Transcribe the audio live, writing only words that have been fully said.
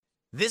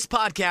This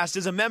podcast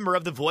is a member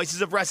of the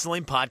Voices of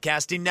Wrestling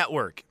Podcasting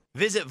Network.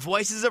 Visit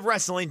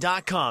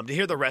voicesofwrestling.com to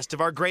hear the rest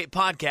of our great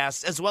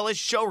podcasts, as well as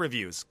show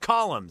reviews,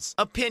 columns,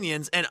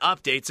 opinions, and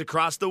updates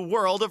across the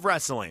world of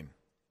wrestling.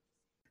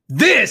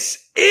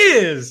 This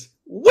is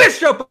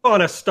Wish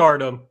Upon a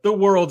Stardom, the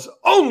world's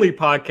only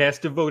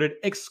podcast devoted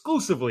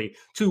exclusively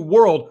to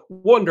World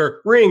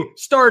Wonder Ring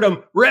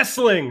Stardom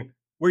Wrestling.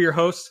 We're your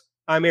hosts.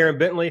 I'm Aaron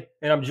Bentley,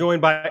 and I'm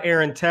joined by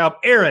Aaron Taub.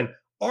 Aaron,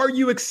 are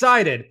you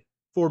excited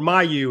for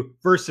Mayu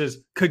versus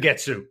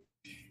Kagetsu?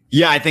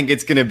 Yeah, I think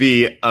it's going to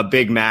be a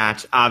big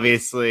match.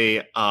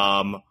 Obviously,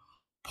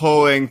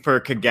 pulling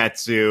for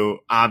Kagetsu.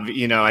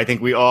 I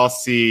think we all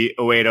see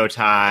Oedo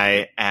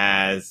Tai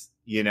as,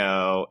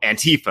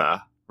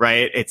 Antifa,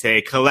 right? It's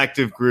a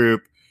collective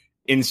group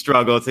in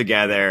struggle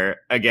together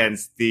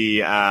against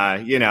the,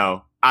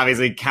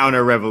 obviously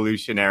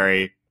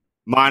counter-revolutionary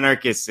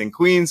monarchists in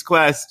Queen's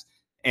Quest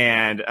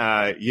and,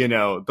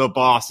 the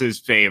boss's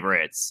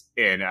favorites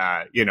in,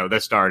 the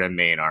Stardom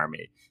main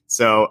army.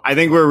 So I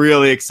think we're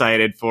really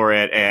excited for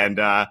it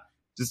and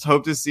just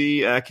hope to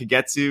see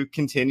Kagetsu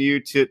continue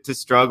to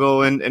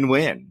struggle and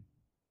win.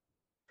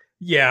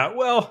 Yeah,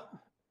 well,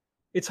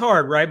 it's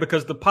hard, right?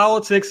 Because the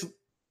politics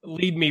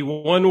lead me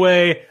one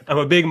way. I'm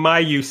a big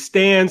Mayu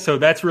stan, so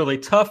that's really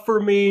tough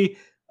for me.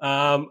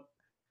 I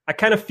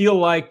kind of feel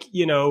like,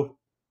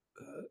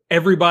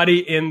 everybody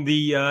in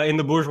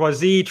the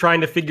bourgeoisie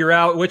trying to figure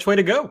out which way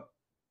to go.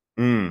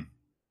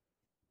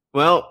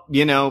 Well,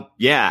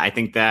 I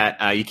think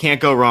that you can't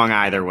go wrong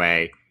either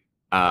way.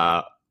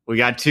 We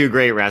got two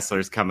great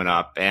wrestlers coming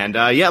up, and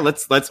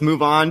let's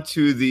move on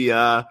to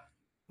the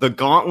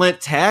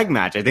Gauntlet tag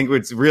match. I think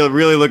it's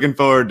really looking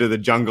forward to the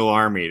Jungle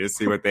Army to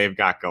see what they've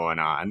got going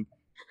on.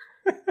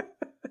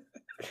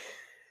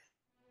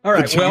 All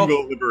right, the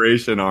Jungle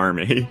Liberation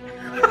Army.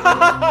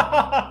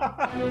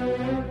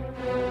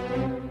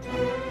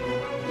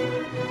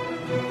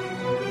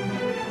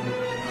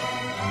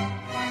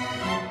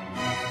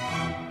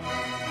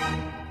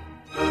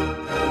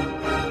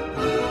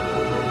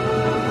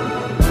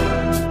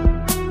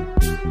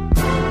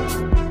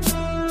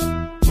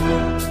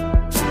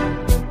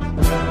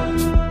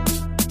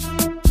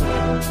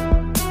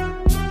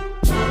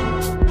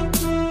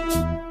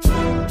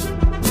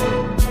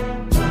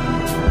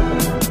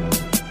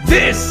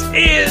 This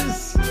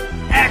is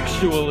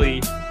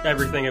actually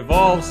Everything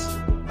Evolves,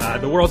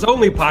 the world's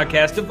only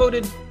podcast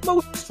devoted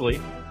mostly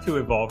to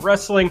Evolve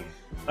Wrestling.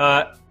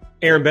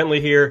 Aaron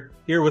Bentley here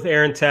with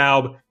Aaron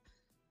Taub.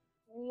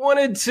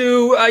 Wanted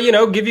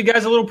to, give you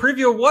guys a little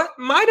preview of what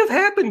might have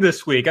happened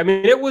this week. I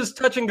mean, it was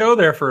touch and go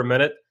there for a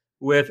minute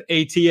with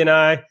AT and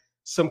I.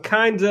 Some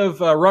kinds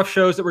of rough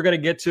shows that we're going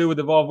to get to with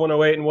Evolve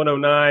 108 and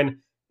 109.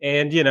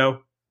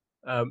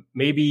 And,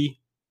 maybe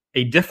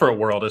a different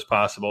world is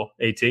possible,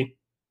 AT.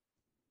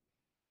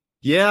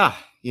 Yeah,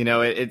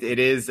 it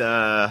is,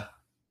 I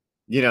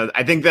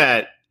think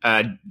that,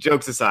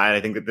 jokes aside,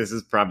 I think that this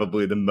is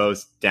probably the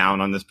most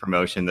down on this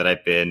promotion that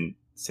I've been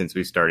since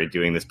we started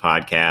doing this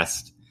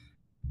podcast.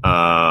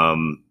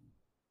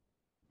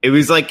 It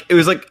was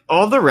like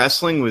all the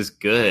wrestling was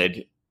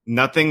good.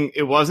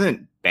 It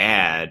wasn't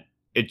bad.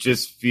 It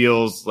just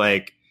feels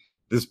like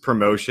this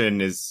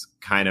promotion is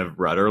kind of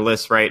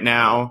rudderless right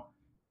now.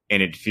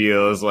 And it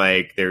feels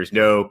like there's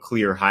no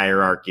clear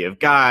hierarchy of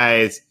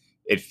guys.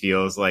 It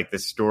feels like the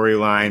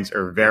storylines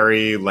are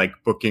very like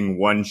booking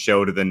one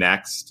show to the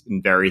next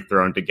and very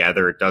thrown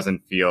together. It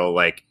doesn't feel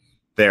like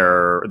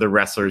the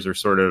wrestlers are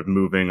sort of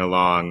moving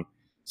along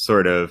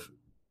sort of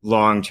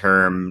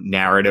long-term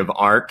narrative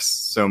arcs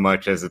so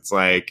much as it's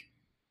like,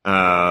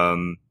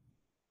 we're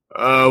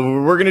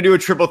going to do a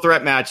triple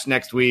threat match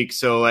next week.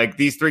 So like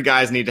these three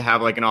guys need to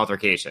have like an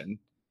altercation.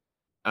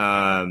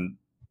 I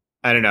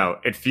don't know.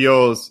 It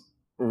feels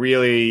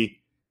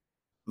really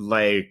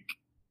like,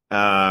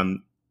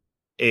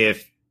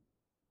 if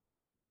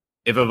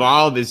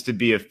Evolve is to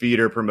be a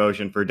feeder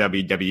promotion for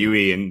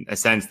WWE, in a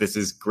sense, this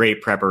is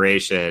great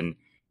preparation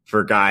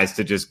for guys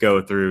to just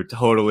go through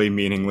totally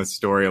meaningless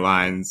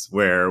storylines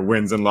where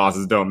wins and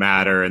losses don't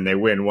matter and they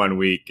win one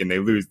week and they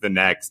lose the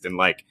next. And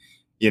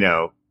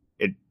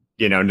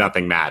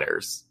nothing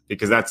matters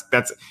because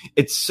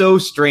it's so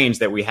strange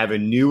that we have a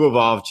new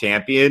Evolve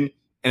champion.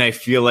 And I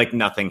feel like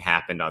nothing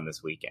happened on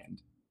this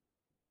weekend.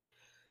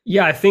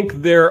 Yeah, I think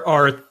there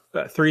are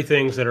three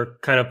things that are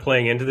kind of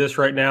playing into this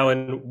right now.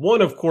 And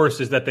one, of course,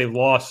 is that they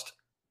lost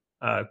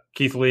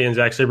Keith Lee and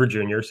Zack Sabre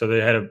Jr., so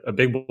they had a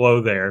big blow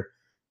there.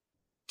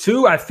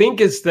 Two, I think,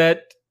 is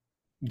that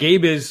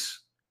Gabe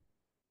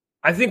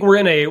I think we're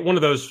in one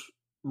of those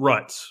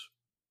ruts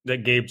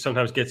that Gabe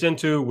sometimes gets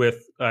into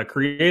with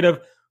creative,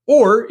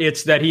 or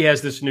it's that he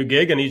has this new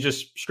gig and he's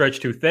just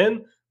stretched too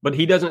thin, but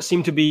he doesn't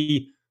seem to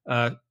be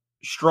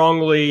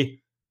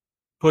strongly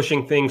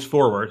pushing things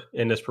forward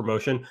in this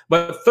promotion.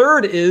 But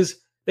third is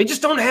they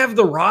just don't have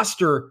the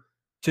roster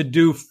to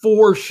do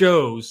 4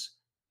 shows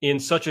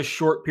in such a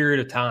short period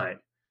of time.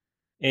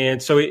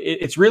 And so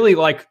it's really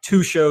like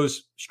 2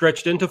 shows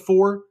stretched into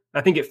 4.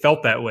 I think it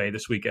felt that way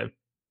this weekend.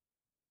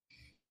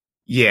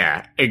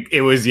 Yeah,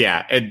 it was.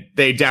 Yeah,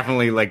 they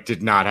definitely like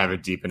did not have a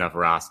deep enough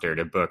roster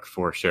to book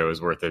 4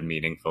 shows worth of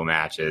meaningful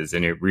matches,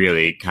 and it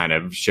really kind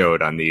of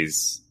showed on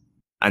this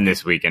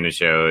weekend of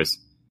shows.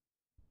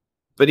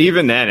 But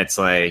even then, it's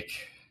like,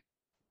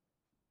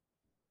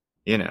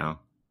 they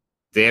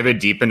have a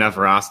deep enough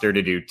roster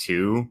to do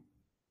 2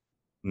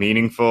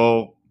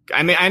 meaningful.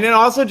 I mean, and it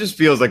also just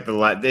feels like the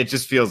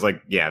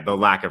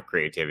lack of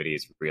creativity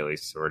is really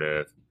sort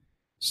of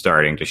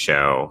starting to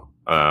show.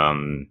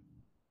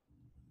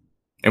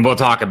 And we'll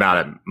talk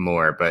about it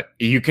more, but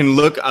you can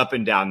look up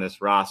and down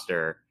this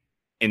roster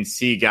and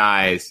see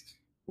guys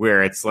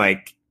where it's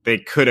like they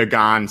could have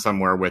gone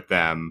somewhere with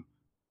them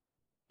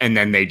and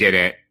then they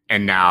didn't,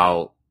 and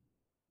now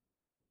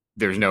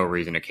there's no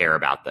reason to care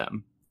about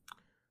them.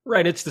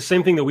 Right. It's the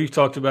same thing that we've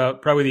talked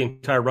about probably the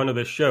entire run of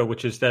this show,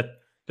 which is that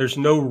there's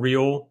no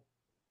real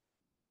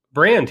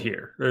brand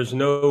here. There's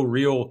no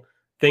real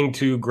thing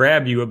to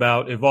grab you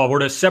about Evolve or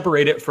to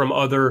separate it from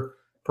other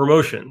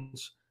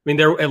promotions. I mean,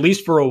 there, at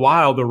least for a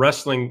while, the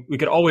wrestling, we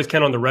could always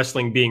count on the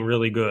wrestling being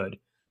really good.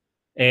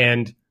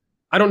 And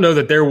I don't know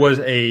that there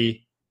wasn't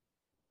a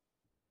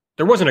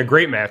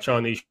great match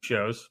on these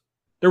shows.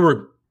 There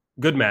were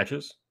good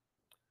matches.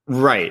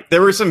 Right.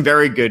 There were some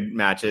very good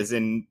matches,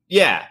 and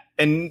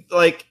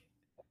like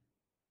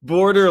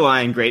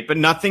borderline great, but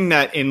nothing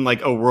that in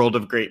like a world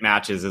of great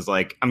matches is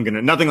like,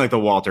 nothing like the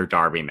Walter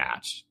Darby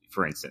match,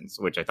 for instance,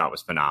 which I thought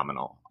was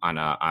phenomenal on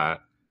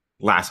a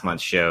last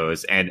month's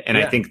shows. And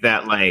I think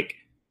that like,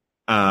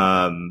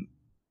 the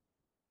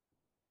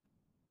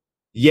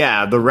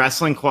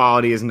wrestling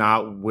quality is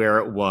not where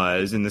it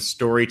was, and the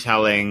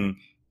storytelling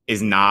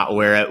is not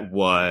where it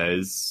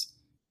was,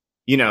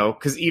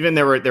 because even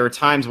there were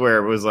times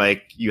where it was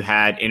like you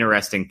had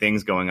interesting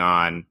things going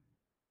on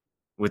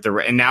with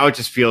and now it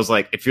feels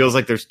like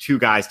there's 2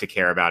 guys to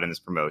care about in this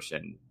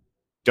promotion,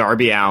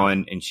 Darby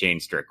Allin and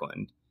Shane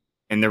Strickland,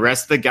 and the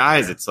rest of the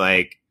guys, it's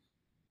like,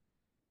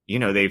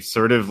 they've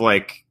sort of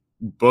like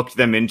booked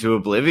them into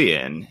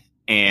oblivion.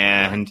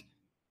 And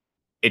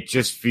it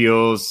just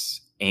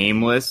feels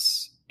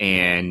aimless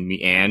and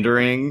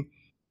meandering.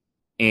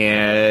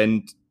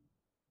 And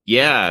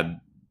the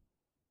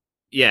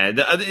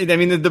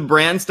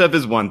brand stuff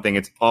is one thing.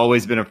 It's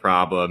always been a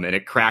problem. And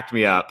it cracked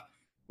me up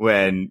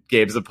when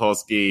Gabe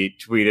Zapolsky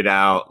tweeted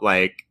out,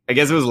 like, I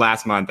guess it was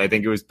last month. I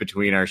think it was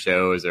between our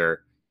shows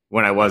or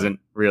when I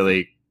wasn't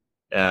really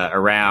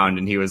around.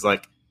 And he was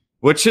like,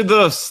 what should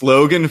the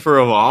slogan for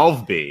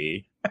Evolve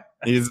be?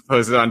 He just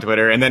posted on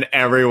Twitter, and then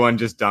everyone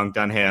just dunked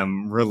on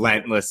him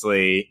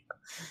relentlessly.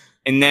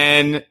 And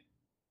then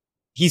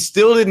he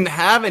still didn't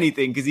have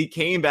anything because he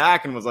came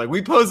back and was like,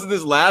 we posted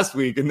this last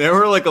week and there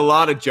were like a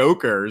lot of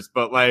jokers,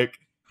 but like,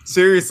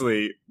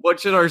 seriously, what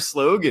should our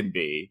slogan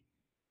be?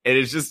 And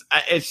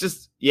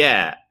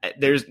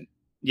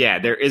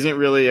there isn't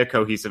really a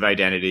cohesive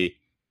identity.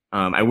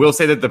 I will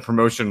say that the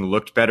promotion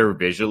looked better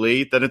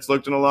visually than it's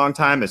looked in a long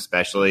time,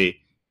 especially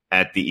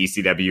at the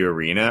ECW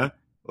arena.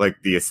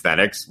 Like the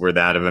aesthetics were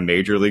that of a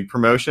major league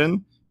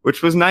promotion,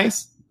 which was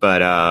nice.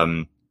 But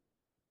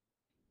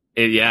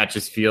it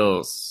just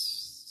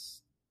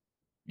feels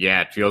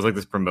like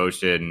this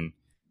promotion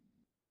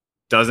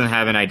doesn't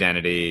have an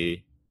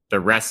identity. The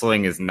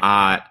wrestling is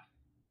not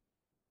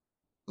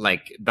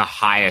like the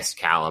highest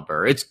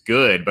caliber. It's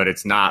good, but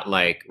it's not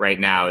like right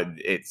now.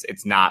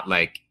 It's not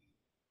like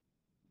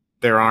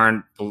there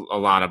aren't a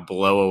lot of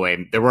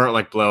blowaway. There weren't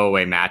like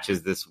blowaway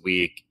matches this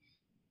week,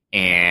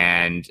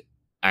 and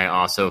I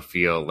also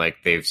feel like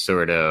they've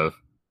sort of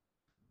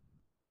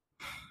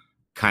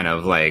kind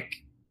of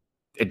like,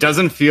 it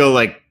doesn't feel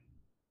like,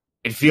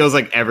 it feels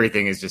like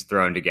everything is just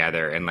thrown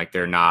together and like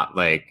they're not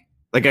like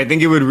I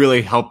think it would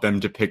really help them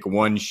to pick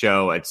one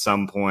show at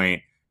some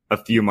point a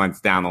few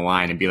months down the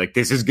line and be like,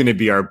 this is going to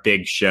be our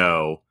big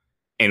show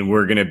and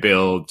we're going to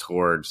build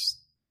towards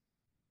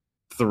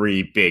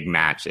 3 big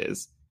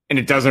matches. And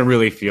it doesn't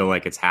really feel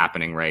like it's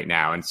happening right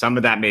now. And some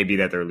of that may be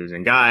that they're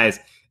losing guys.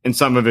 And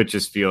some of it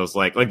just feels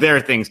like there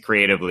are things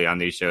creatively on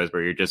these shows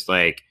where you're just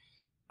like,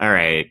 all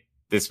right,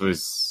 this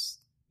was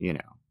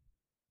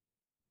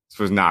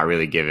not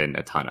really given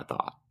a ton of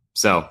thought.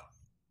 So,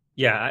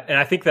 yeah. And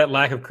I think that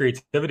lack of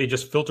creativity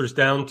just filters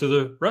down to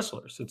the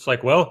wrestlers. It's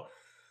like, well,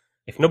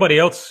 if nobody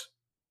else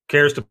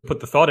cares to put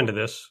the thought into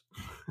this,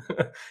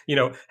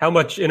 how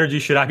much energy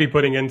should I be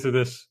putting into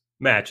this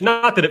match?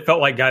 Not that it felt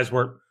like guys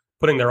weren't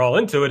putting their all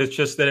into it. It's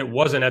just that it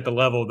wasn't at the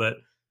level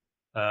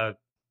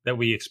that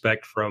we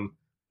expect from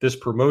this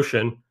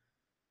promotion.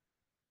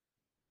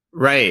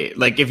 Right.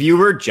 Like if you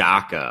were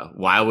Jaka,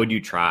 why would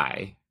you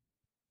try?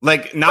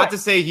 Like, not to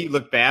say he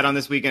looked bad on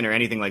this weekend or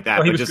anything like that,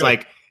 but just good.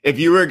 Like if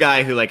you were a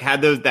guy who like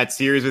had that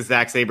series with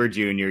Zack Sabre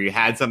Jr., you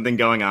had something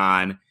going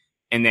on,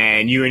 and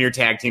then you and your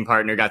tag team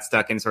partner got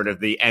stuck in sort of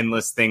the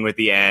endless thing with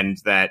the end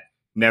that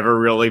never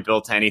really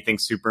built anything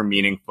super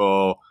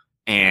meaningful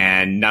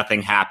and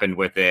nothing happened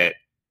with it.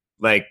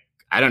 Like,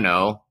 I don't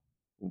know.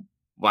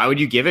 Why would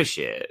you give a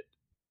shit?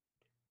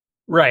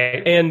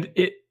 Right. And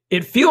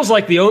it feels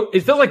like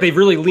they've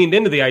really leaned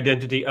into the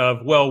identity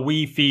of, well,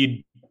 we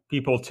feed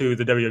people to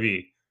the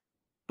WWE.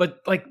 but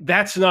like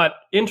that's not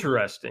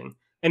interesting.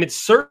 And it's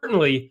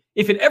certainly,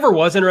 if it ever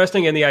was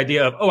interesting, and the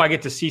idea of, I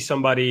get to see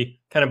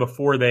somebody kind of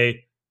before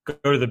they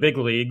go to the big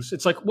leagues,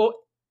 it's like, well,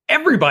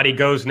 everybody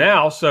goes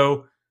now,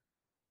 so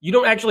you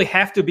don't actually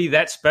have to be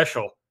that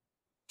special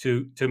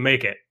to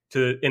make it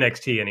to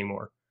NXT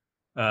anymore.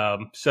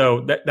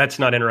 So that's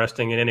not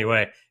interesting in any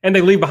way. And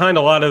they leave behind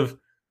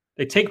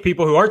they take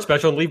people who aren't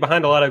special and leave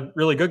behind a lot of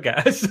really good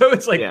guys. So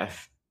it's like,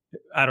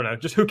 I don't know,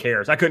 just who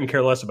cares? I couldn't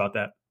care less about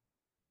that.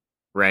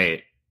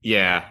 Right.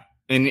 Yeah.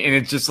 And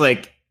it's just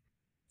like,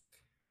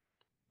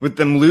 with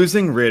them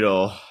losing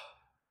Riddle,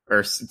 or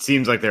it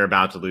seems like they're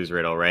about to lose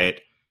Riddle, right?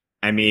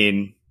 I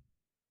mean,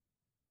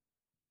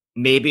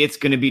 maybe it's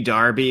going to be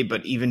Darby,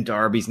 but even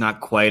Darby's not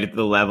quite at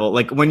the level.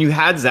 Like when you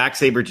had Zack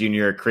Sabre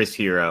Jr. or Chris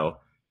Hero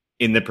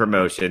in the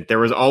promotion, there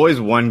was always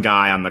one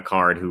guy on the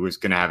card who was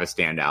going to have a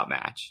standout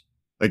match.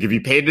 Like if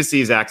you paid to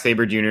see Zack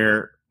Sabre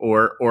Jr.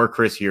 or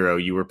Chris Hero,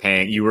 you were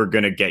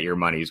going to get your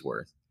money's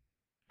worth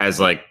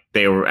as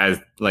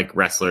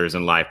wrestlers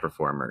and live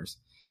performers.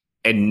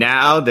 And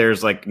now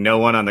there's like no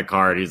one on the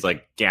card who's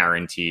like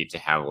guaranteed to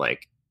have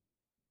like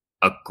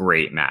a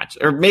great match.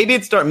 Or maybe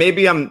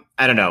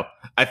I don't know.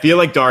 I feel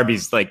like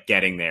Darby's like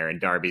getting there,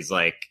 and Darby's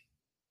like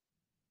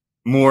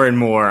more and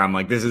more, I'm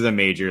like, this is a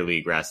major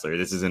league wrestler.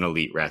 This is an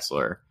elite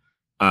wrestler.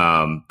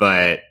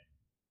 But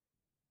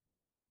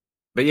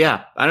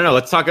yeah, I don't know.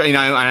 Let's talk,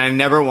 I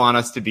never want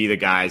us to be the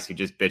guys who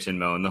just bitch and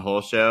moan the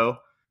whole show.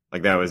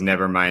 Like that was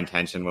never my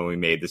intention when we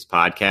made this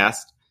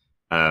podcast.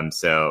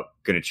 So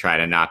going to try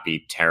to not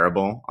be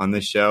terrible on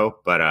this show,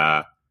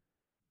 but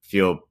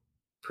feel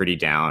pretty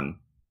down.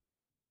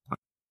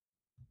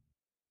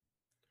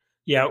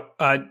 Yeah,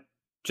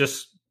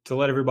 just to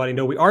let everybody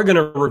know, we are going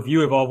to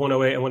review Evolve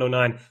 108 and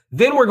 109.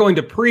 Then we're going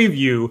to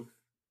preview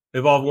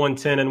Evolve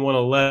 110 and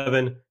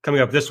 111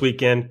 coming up this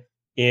weekend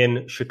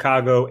in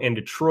Chicago and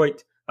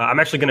Detroit. I'm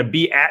actually going to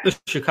be at the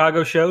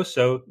Chicago show,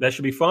 so that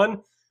should be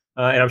fun.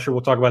 And I'm sure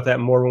we'll talk about that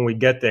more when we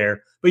get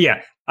there. But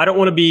yeah, I don't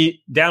want to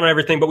be down on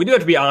everything, but we do have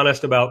to be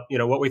honest about,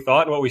 what we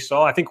thought and what we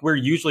saw. I think we're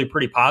usually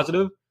pretty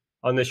positive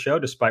on this show,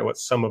 despite what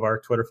some of our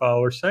Twitter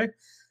followers say.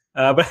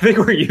 But I think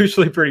we're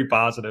usually pretty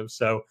positive.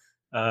 So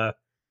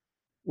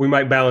we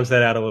might balance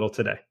that out a little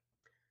today.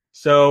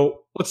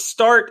 So let's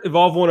start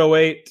Evolve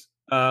 108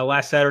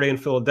 last Saturday in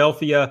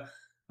Philadelphia.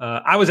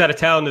 I was out of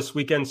town this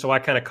weekend, so I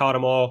kind of caught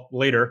them all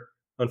later,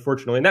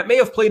 unfortunately. And that may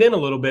have played in a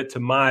little bit to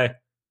my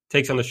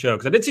takes on the show,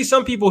 because I did see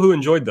some people who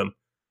enjoyed them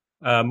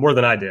more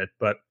than I did.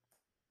 But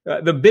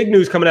the big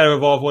news coming out of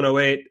Evolve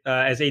 108,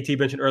 as AT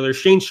mentioned earlier,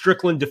 Shane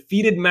Strickland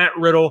defeated Matt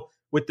Riddle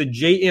with the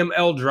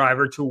JML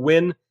driver to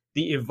win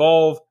the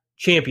Evolve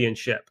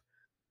Championship.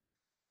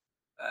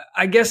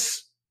 I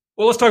guess,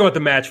 let's talk about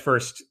the match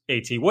first,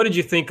 AT. What did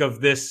you think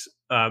of this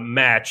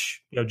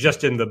match,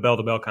 just in the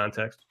bell-to-bell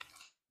context?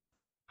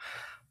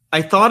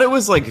 I thought it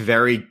was like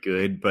very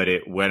good, but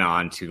it went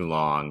on too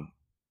long.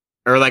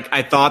 Or like,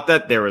 I thought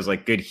that there was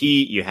like good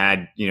heat. You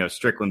had,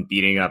 Strickland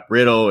beating up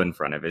Riddle in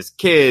front of his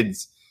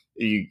kids.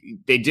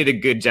 They did a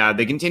good job.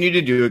 They continue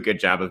to do a good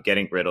job of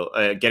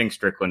getting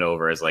Strickland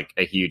over as like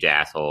a huge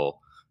asshole,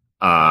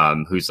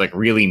 who's like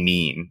really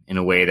mean in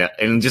a way that,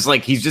 and just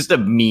like, he's just a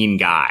mean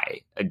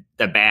guy,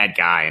 a bad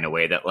guy in a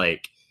way that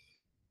like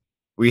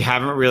we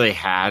haven't really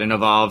had in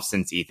Evolve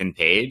since Ethan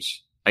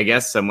Page. I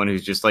guess someone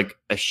who's just like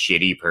a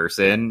shitty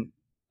person.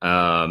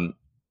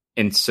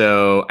 And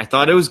so I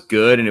thought it was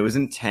good and it was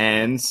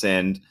intense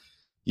and,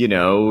 it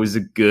was a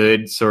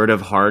good sort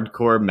of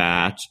hardcore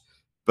match.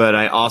 But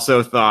I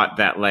also thought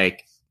that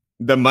like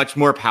the much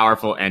more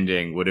powerful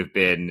ending would have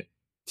been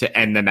to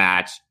end the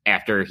match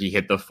after he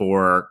hit the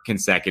 4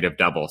 consecutive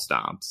double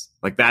stomps.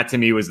 Like that to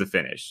me was the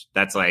finish.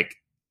 That's like,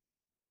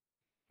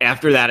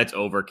 after that it's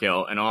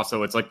overkill. And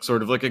also it's like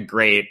sort of like a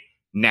great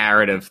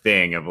narrative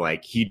thing of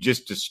like, he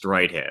just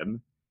destroyed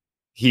him.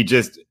 He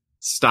just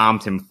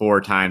stomped him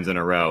 4 times in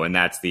a row, and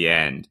that's the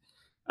end.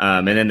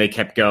 And then they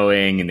kept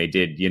going, and they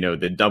did,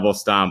 the double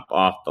stomp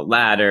off the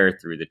ladder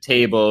through the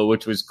table,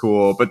 which was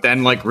cool. But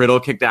then like Riddle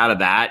kicked out of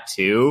that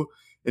too,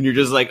 and you're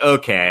just like,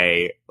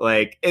 okay,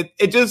 like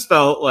it just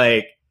felt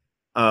like,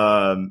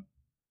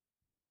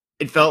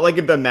 it felt like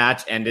if the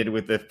match ended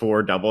with the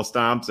 4 double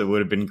stomps, it would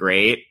have been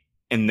great.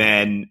 And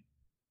then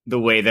the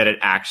way that it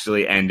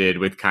actually ended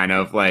with kind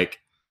of like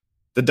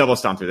the double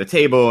stomp through the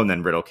table and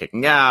then Riddle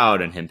kicking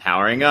out and him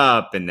powering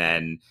up. And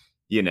then,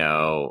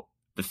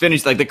 the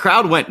finish, like the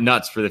crowd went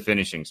nuts for the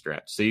finishing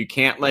stretch. So you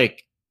can't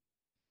like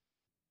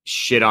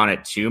shit on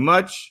it too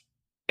much.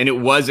 And it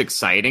was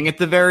exciting at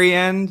the very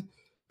end,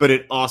 but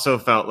it also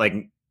felt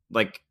like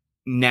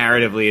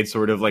narratively, it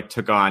sort of like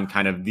took on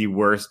kind of the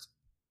worst,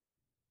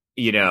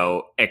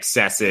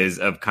 excesses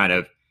of kind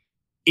of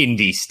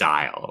indie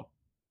style.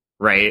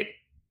 Right.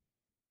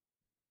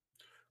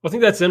 Well, I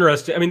think that's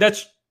interesting. I mean,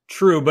 that's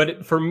true,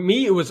 but for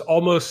me, it was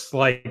almost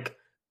like,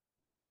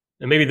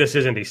 and maybe this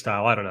is indie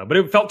style, I don't know, but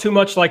it felt too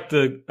much like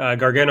the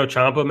Gargano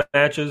Ciampa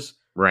matches.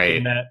 Right.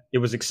 In that it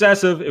was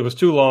excessive, it was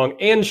too long,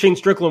 and Shane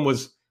Strickland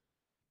was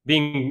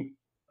being,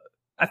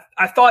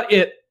 I thought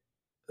it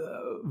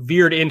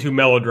veered into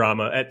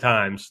melodrama at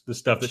times, the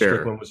stuff that Sure.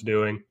 Strickland was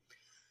doing.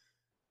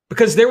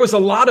 Because there was a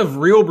lot of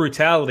real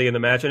brutality in the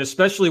match, and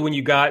especially when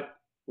you got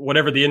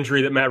whatever the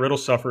injury that Matt Riddle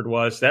suffered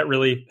was, that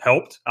really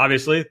helped,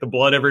 obviously, the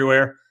blood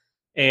everywhere.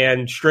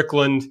 And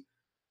Strickland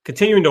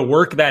continuing to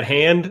work that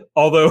hand,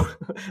 although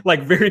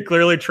like very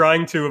clearly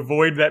trying to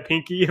avoid that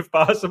pinky if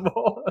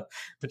possible,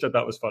 which I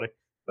thought was funny.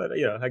 But,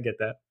 I get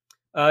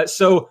that.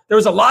 So there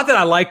was a lot that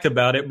I liked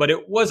about it, but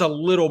it was a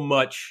little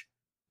much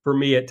for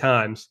me at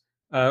times.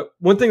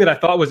 One thing that I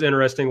thought was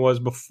interesting was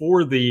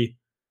before the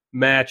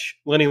match,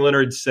 Lenny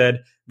Leonard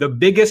said, the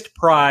biggest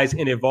prize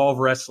in Evolve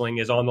Wrestling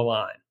is on the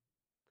line.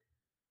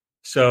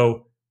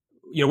 So,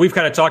 we've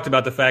kind of talked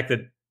about the fact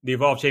that the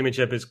Evolve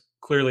Championship is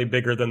clearly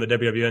bigger than the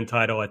WWN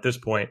title at this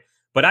point.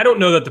 But I don't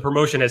know that the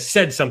promotion has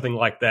said something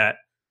like that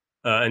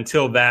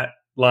until that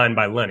line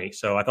by Lenny.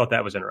 So I thought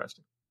that was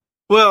interesting.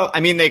 Well, I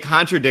mean, they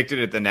contradicted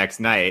it the next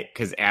night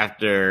because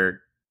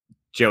after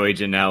Joey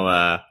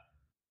Janela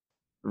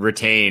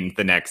retained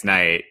the next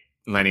night,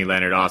 Lenny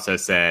Leonard also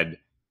said,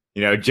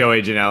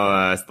 Joey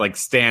Janela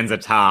stands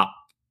atop,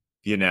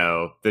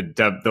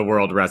 the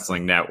World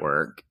Wrestling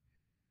Network.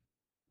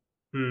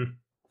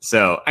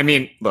 So, I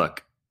mean,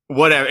 look,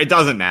 whatever, it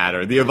doesn't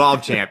matter. The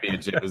Evolve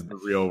Championship is the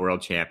real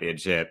World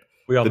Championship.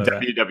 We all know the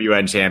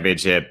WWN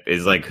Championship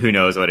is who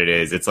knows what it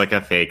is. It's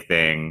a fake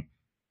thing.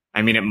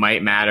 I mean, it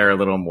might matter a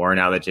little more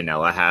now that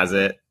Janela has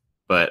it,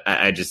 but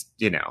I just,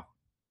 it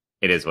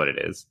is what it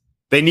is.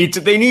 They need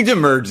to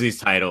merge these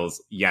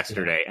titles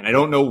yesterday, and I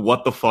don't know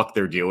what the fuck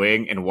they're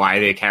doing and why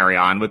they carry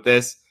on with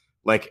this.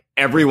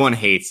 Everyone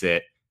hates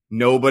it.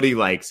 Nobody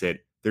likes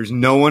it. There's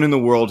no one in the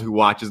world who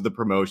watches the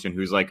promotion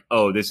who's like,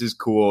 oh, this is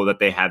cool that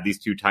they have these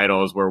two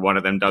titles where one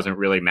of them doesn't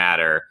really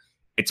matter.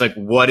 It's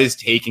what is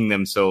taking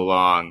them so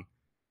long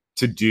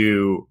to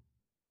do?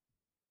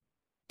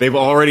 They've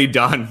already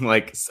done,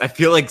 I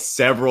feel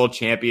several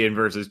champion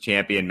versus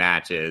champion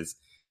matches.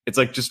 It's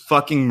just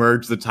fucking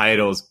merge the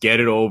titles, get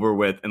it over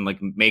with, and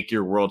make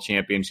your world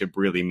championship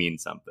really mean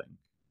something.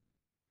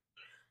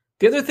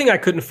 The other thing I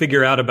couldn't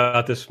figure out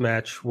about this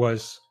match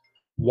was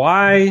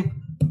why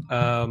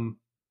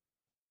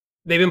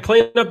they've been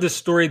playing up this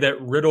story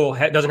that Riddle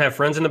doesn't have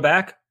friends in the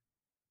back.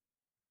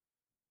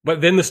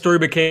 But then the story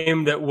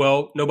became that,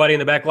 nobody in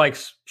the back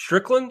likes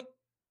Strickland.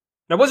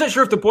 And I wasn't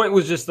sure if the point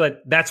was just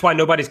that's why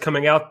nobody's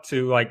coming out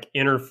to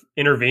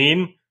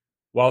intervene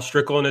while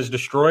Strickland is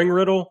destroying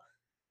Riddle.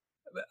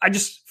 I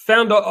just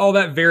found all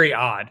that very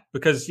odd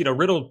because,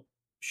 Riddle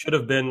should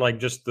have been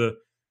just the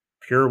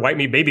pure white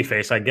meat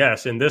babyface, I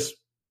guess, in this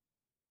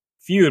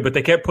feud. But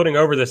they kept putting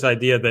over this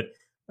idea that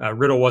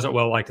Riddle wasn't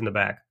well liked in the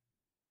back.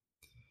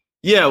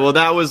 Yeah, well,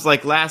 that was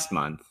last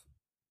month.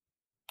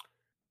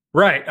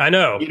 Right, I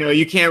know.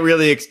 You can't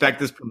really expect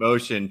this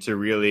promotion to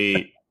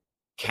really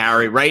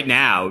carry right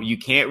now. You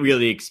can't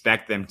really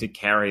expect them to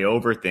carry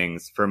over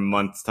things from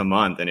month to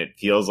month. And it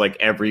feels like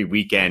every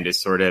weekend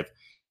is sort of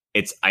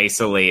its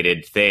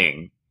isolated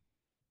thing.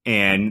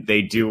 And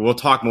we'll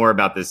talk more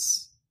about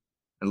this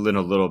in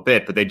a little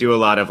bit, but they do a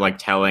lot of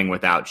telling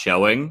without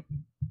showing.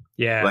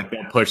 Yeah.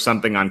 They'll push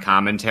something on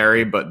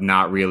commentary, but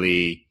not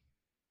really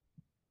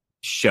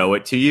show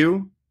it to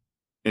you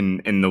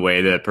in the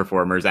way the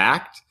performers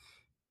act.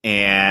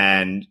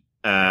 And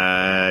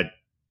I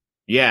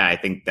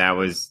think that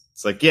was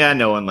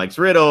no one likes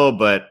Riddle,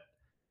 but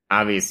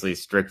obviously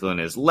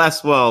Strickland is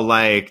less well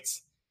liked.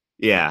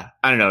 Yeah,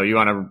 I don't know. You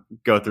want to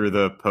go through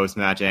the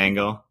post-match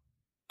angle?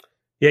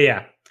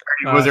 Yeah.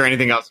 Was there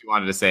anything else you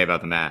wanted to say about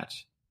the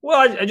match? Well,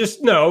 I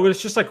just no.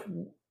 It's just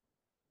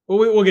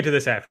we'll get to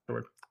this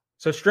afterward.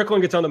 So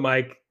Strickland gets on the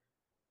mic,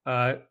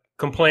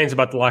 complains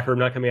about the locker room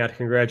not coming out to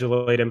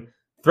congratulate him,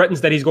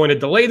 threatens that he's going to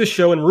delay the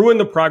show and ruin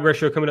the Progress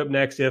show coming up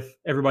next if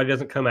everybody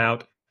doesn't come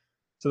out.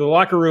 So the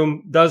locker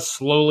room does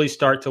slowly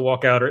start to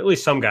walk out, or at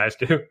least some guys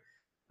do.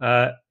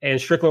 And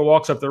Strickland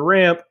walks up the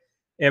ramp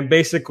and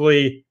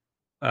basically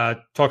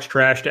talks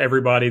trash to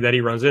everybody that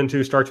he runs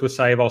into. Starts with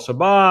Saeed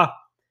Al-Sabah,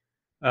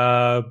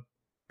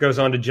 goes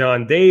on to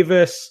John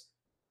Davis.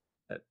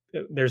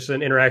 There's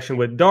an interaction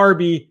with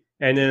Darby,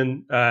 and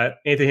then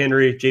Anthony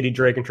Henry, JD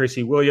Drake, and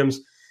Tracy Williams.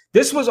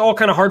 This was all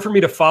kind of hard for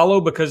me to follow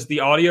because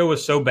the audio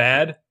was so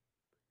bad.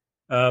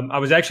 I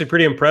was actually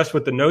pretty impressed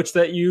with the notes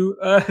that you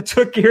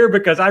took here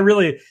because I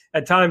really,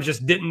 at times,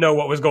 just didn't know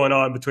what was going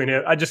on between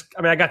it. I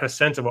got the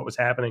sense of what was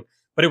happening,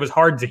 but it was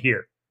hard to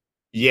hear.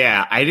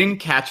 Yeah, I didn't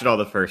catch it all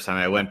the first time.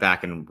 I went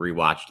back and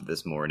rewatched it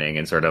this morning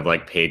and sort of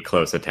paid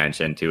close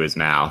attention to his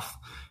mouth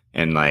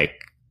and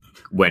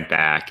went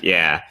back.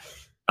 Yeah.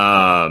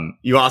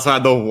 You also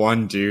had the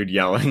one dude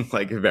yelling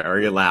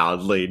very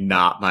loudly,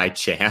 "Not my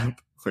champ,"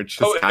 which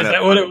is kind of is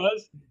that what it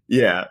was?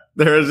 Yeah,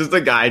 there was just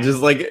a guy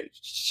just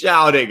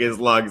shouting his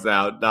lungs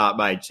out, "Not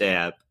my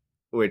champ,"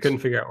 which couldn't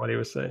figure out what he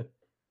was saying.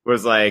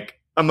 Was a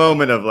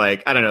moment of I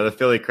don't know, the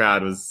Philly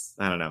crowd was,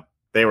 I don't know,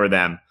 they were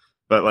them,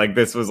 but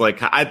this was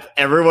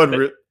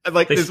everyone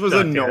this was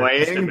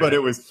annoying, but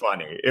it was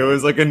funny. It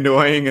was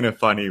annoying in a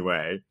funny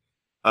way.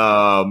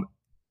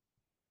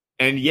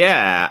 And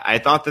yeah, I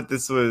thought that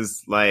this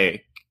was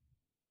I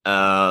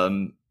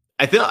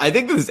I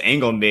think this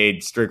angle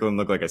made Strickland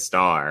look like a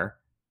star,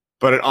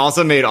 but it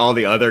also made all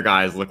the other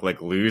guys look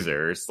like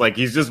losers. Like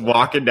he's just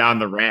walking down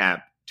the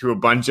ramp to a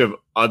bunch of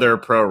other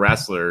pro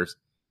wrestlers,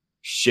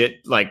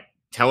 like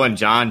telling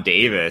John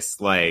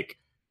Davis, like,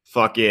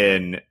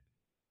 fucking,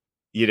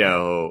 you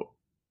know,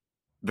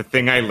 the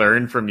thing I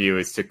learned from you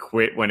is to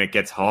quit when it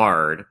gets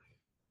hard.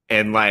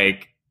 And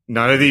like,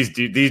 none of these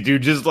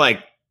dudes just like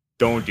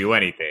don't do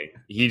anything.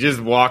 He just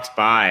walks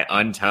by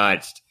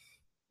untouched,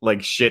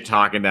 like shit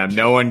talking them.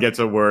 No one gets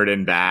a word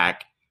in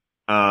back.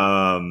 He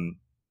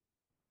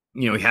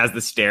has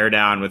the stare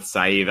down with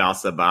Saeed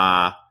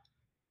Al-Sabah,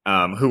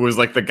 who was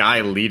like the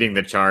guy leading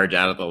the charge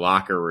out of the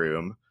locker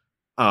room.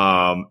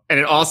 And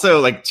it also,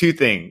 like, three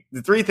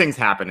things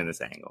happen in this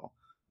angle.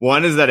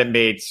 One is that it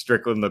made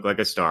Strickland look like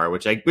a star,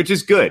 which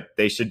is good.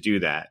 They should do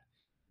that.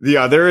 The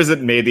other is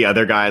it made the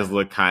other guys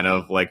look kind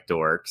of like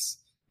dorks.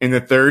 And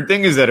the third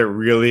thing is that it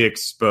really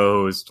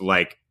exposed,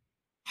 like,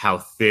 how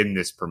thin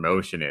this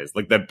promotion is.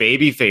 Like, the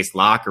babyface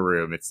locker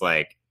room, it's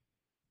like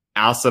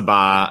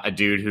Al-Sabah, a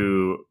dude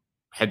who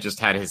had just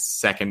had his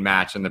second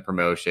match in the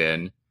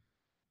promotion.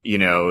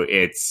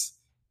 It's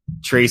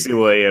Tracy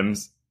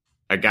Williams,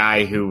 a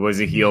guy who was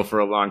a heel for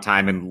a long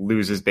time and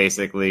loses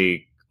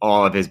basically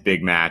all of his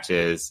big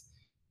matches.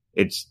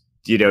 It's,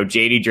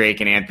 JD Drake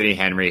and Anthony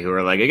Henry, who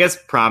are, like, I guess,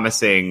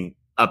 promising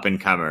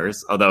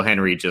up-and-comers, although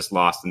Henry just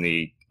lost in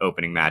the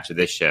opening match of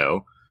this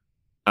show.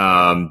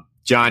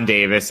 John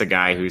Davis, a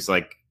guy who's,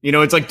 like,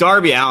 it's like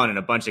Darby Allin and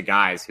a bunch of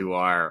guys who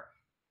are,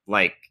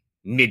 like,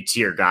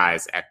 mid-tier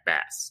guys at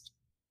best.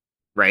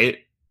 Right?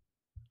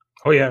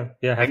 Oh, yeah.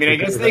 Yeah. I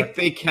guess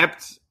they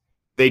kept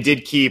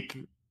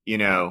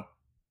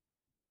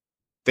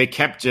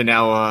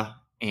Janela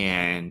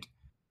and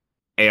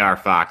AR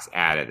Fox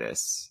out of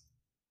this,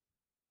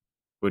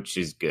 which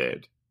is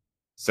good.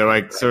 So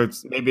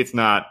maybe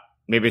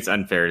it's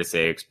unfair to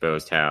say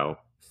exposed how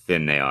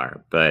thin they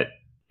are, but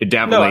it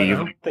definitely, I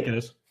don't think it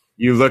is.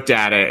 You looked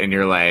at it and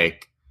you're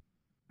like,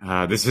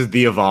 this is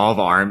the Evolve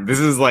arm. This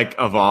is like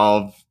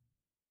Evolve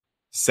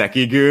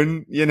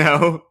Sekigun,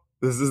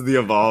 This is the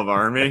Evolve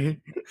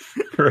army.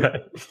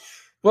 Right.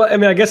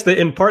 Well, I guess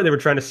in part they were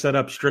trying to set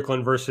up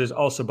Strickland versus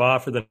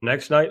Al-Sabah for the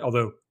next night,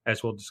 although,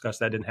 as we'll discuss,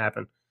 that didn't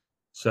happen.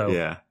 So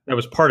yeah, that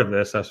was part of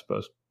this, I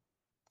suppose.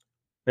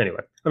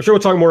 Anyway, I'm sure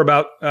we'll talk more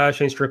about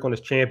Shane Strickland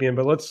as champion,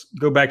 but let's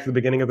go back to the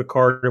beginning of the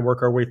card and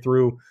work our way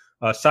through.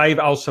 Saeed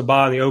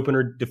Al-Sabah in the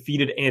opener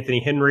defeated Anthony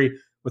Henry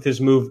with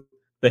his move,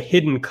 the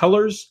Hidden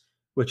Colors,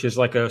 which is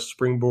like a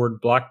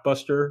springboard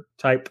blockbuster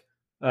type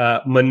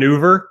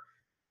maneuver.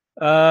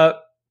 I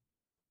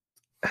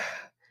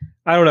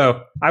don't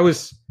know. I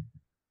was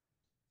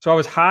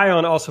high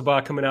on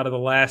Al-Sabah coming out of the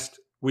last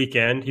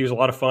weekend. He was a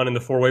lot of fun in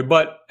the four-way,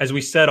 but as we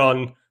said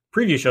on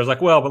previous shows,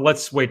 like, well, but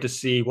let's wait to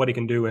see what he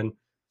can do in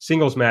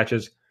singles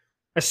matches.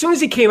 As soon as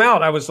he came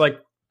out, I was like,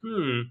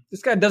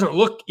 this guy doesn't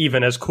look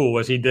even as cool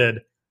as he did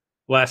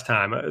last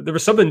time. There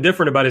was something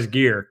different about his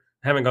gear.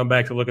 I haven't gone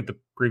back to look at the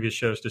previous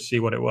shows to see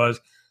what it was,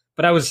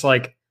 but I was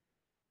like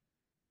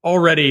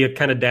already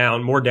kind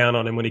of more down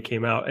on him when he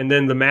came out. And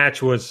then the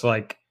match was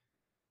like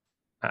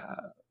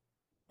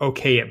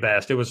okay at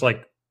best. It was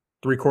like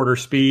 3/4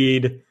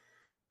 speed.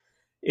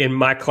 In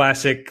my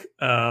classic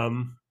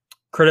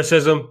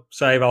criticism,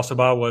 Saeed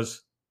Al-Sabah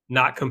was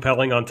not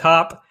compelling on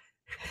top.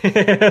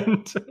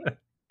 And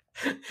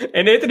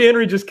Anthony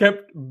Henry just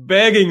kept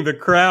begging the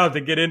crowd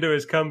to get into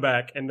his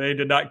comeback, and they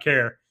did not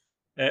care.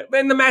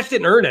 And the match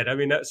didn't earn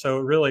it. So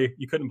really,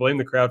 you couldn't blame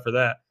the crowd for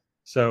that.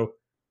 So,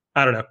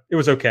 I don't know. It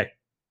was okay.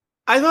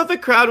 I thought the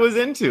crowd was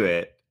into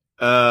it.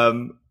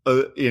 I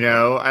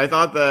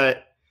thought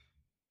that,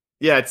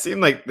 it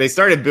seemed like they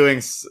started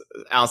booing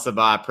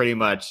Al-Sabah pretty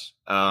much,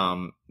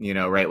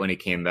 right when he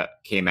came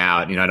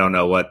out. I don't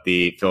know what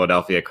the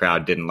Philadelphia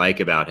crowd didn't like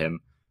about him,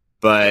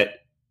 but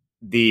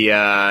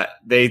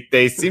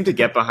they seem to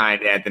get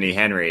behind Anthony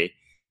Henry,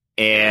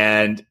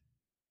 and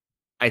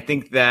I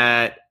think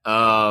that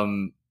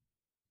the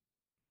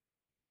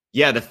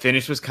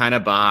finish was kind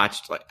of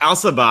botched. Like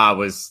Al-Sabah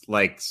was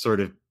like sort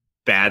of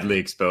badly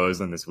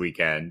exposed on this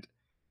weekend,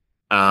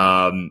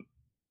 and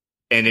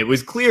it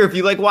was clear if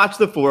you like watch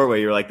the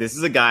four-way, you're like, this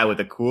is a guy with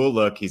a cool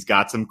look. He's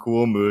got some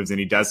cool moves and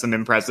he does some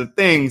impressive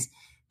things,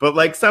 but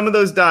like some of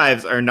those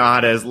dives are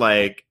not as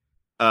like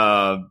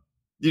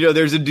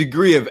there's a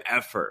degree of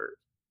effort.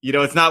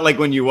 It's not like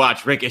when you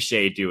watch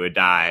Ricochet do a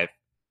dive.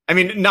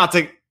 Not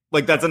to,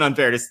 like, that's an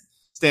unfair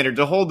standard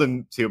to hold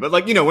them to, but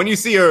like, when you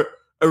see a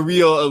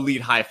real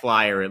elite high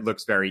flyer, it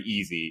looks very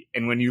easy.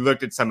 And when you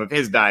looked at some of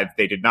his dives,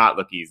 they did not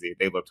look easy.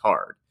 They looked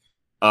hard.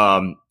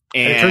 And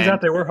it turns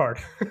out they were hard.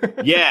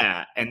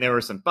 Yeah. And there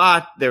were some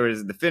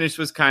the finish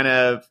was kind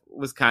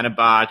of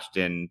botched,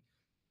 and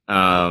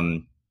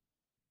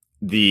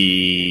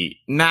the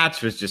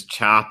match was just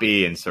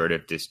choppy and sort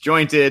of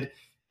disjointed.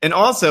 And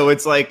also,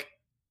 it's like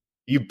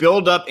you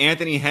build up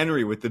Anthony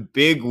Henry with the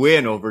big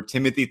win over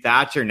Timothy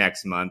Thatcher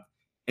next month,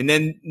 and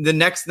then the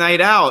next night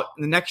out,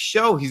 the next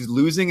show, he's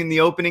losing in the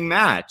opening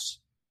match.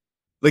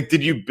 Like,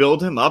 did you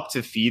build him up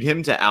to feed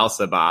him to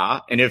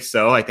Al-Sabah? And if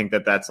so, I think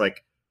that's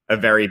like a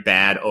very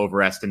bad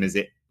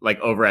overestimation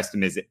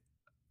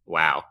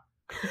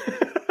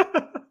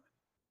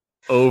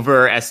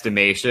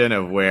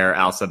of where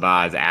Al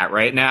Sabah is at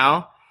right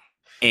now.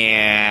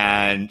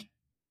 And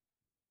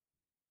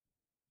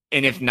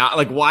if not,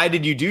 like, why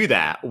did you do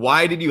that?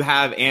 Why did you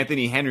have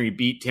Anthony Henry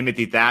beat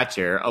Timothy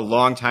Thatcher, a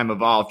longtime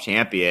Evolve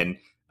champion,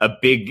 a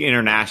big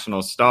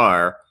international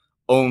star,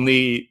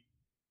 only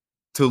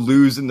to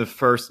lose in the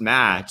first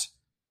match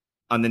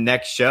on the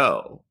next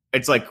show?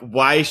 It's like,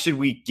 why should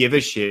we give a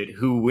shit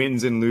who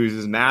wins and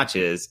loses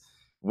matches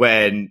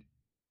when,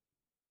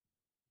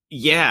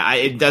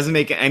 it doesn't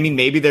make, I mean,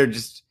 maybe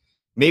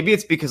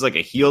it's because like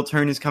a heel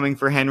turn is coming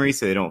for Henry,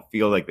 so they don't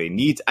feel like they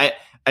need to, I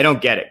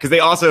don't get it. Because they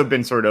also have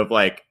been sort of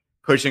like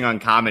pushing on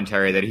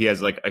commentary that he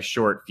has like a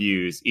short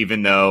fuse,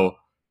 even though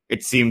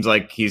it seems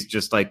like he's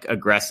just like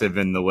aggressive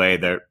in the way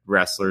that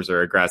wrestlers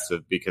are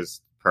aggressive because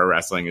pro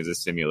wrestling is a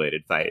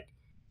simulated fight.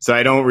 So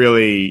I don't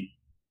really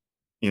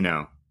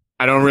know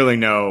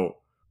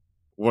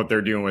what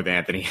they're doing with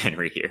Anthony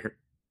Henry here.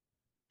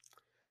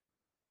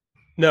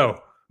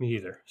 No, me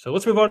either. So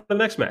let's move on to the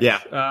next match.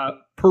 Yeah.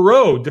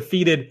 Perot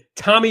defeated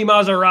Tommy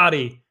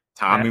Maserati.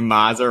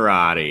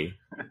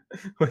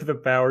 With a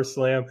power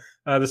slam.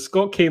 The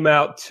Skull came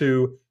out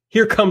to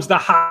Here Comes the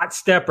Hot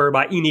Stepper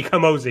by Ini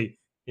Kamosi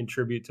in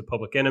tribute to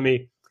Public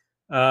Enemy.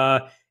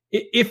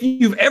 If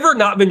you've ever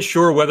not been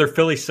sure whether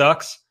Philly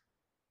sucks,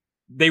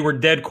 they were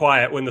dead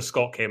quiet when the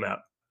Skull came out,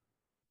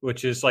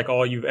 which is like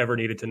all you've ever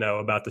needed to know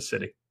about the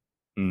city.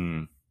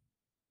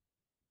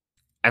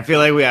 I feel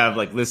like we have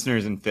like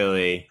listeners in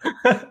Philly. We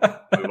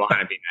want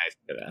to be nice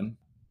to them.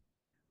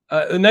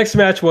 The next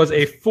match was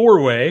a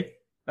 4-way.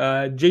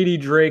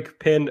 JD Drake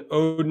pinned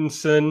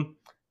Odinson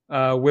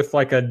with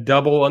like a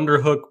double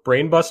underhook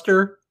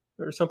brainbuster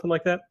or something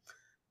like that.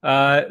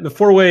 The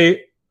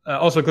 4-way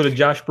also included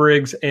Josh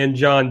Briggs and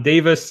John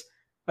Davis.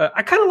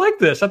 I kind of like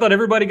this. I thought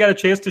everybody got a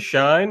chance to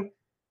shine.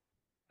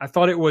 I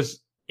thought it was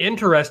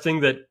interesting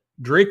that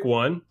Drake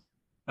won,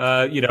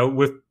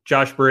 with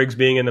Josh Briggs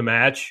being in the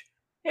match.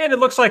 And it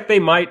looks like they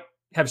might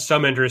have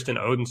some interest in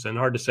Odinson.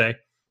 Hard to say.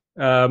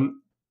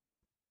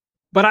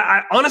 But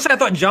I honestly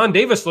thought John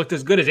Davis looked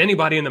as good as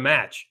anybody in the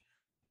match.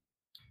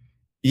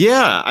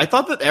 Yeah, I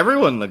thought that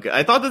everyone looked good.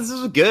 I thought this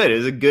was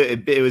good.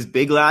 It was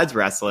big lads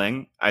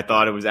wrestling. I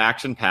thought it was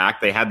action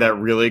packed. They had that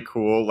really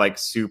cool like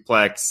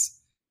suplex,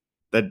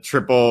 the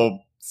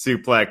triple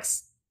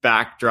suplex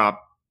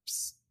backdrop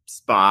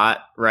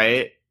spot,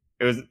 right?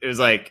 It was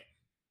like,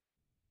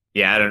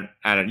 yeah,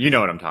 I don't, you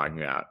know what I'm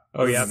talking about.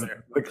 Oh yeah,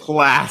 the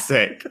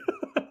classic.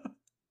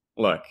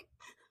 Look,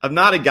 I'm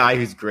not a guy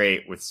who's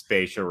great with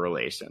spatial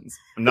relations.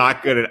 I'm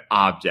not good at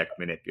object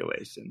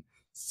manipulation.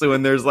 So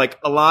when there's like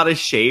a lot of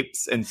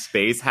shapes and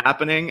space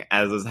happening,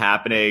 as was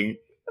happening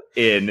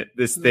in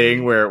this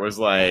thing where it was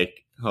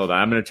like, hold on,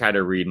 I'm going to try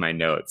to read my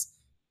notes.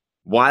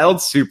 Wild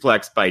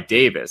suplex by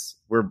Davis,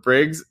 where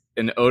Briggs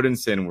and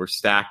Odinson were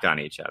stacked on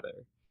each other.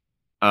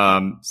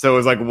 So it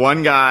was like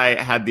one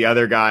guy had the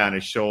other guy on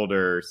his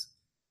shoulders,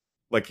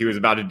 like he was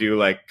about to do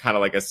like kind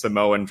of like a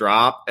Samoan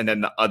drop, and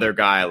then the other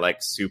guy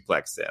like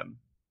suplexed him.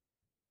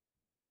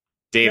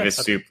 Davis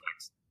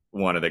suplexed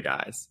one of the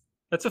guys.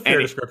 That's a fair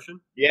description.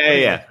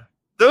 Yeah.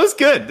 That was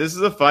good. This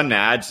is a fun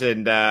match,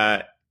 and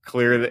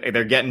clearly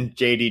they're getting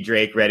JD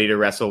Drake ready to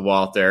wrestle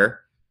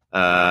Walter,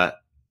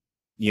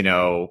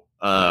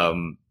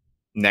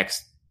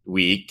 next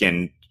week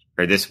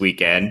or this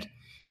weekend,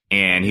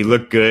 and he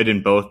looked good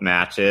in both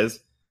matches.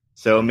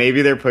 So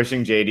maybe they're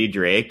pushing JD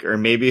Drake, or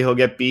maybe he'll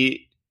get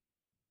beat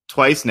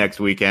twice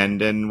next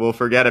weekend, and we'll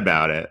forget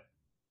about it.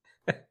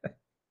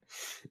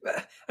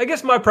 I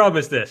guess my problem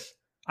is this: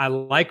 I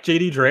like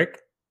JD Drake.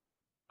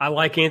 I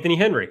like Anthony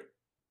Henry.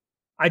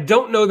 I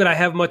don't know that I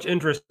have much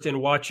interest in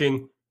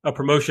watching a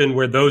promotion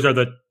where those are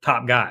the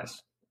top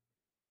guys.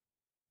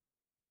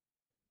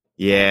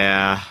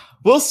 Yeah,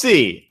 we'll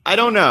see. I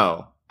don't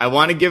know. I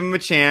want to give them a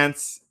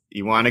chance.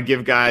 You want to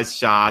give guys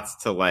shots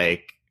to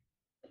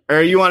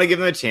or you want to give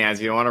them a chance.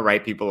 You don't want to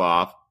write people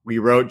off. We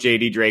wrote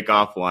JD Drake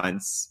off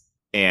once,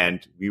 and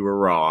we were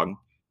wrong.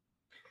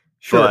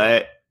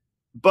 Sure.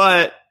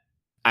 But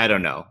I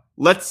don't know.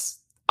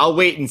 I'll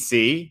wait and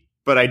see.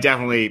 But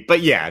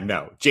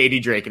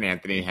JD Drake and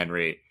Anthony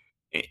Henry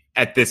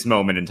at this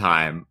moment in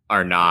time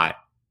are not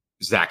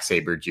Zack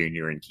Sabre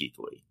Jr. and Keith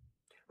Lee.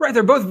 Right.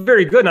 They're both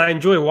very good, and I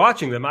enjoy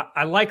watching them.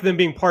 I like them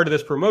being part of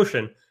this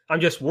promotion. I'm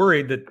just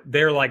worried that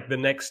they're like the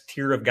next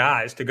tier of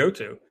guys to go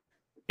to.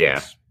 Yeah.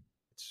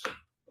 It's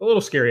a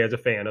little scary as a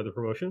fan of the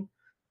promotion.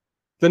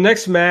 The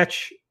next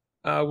match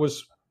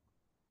was,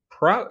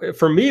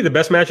 for me, the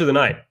best match of the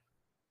night.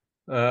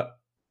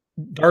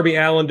 Darby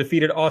Allin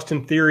defeated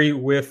Austin Theory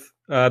with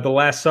The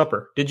Last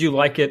Supper. Did you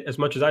like it as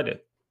much as I did?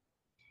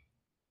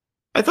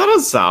 I thought it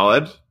was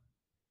solid.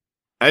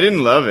 I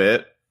didn't love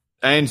it.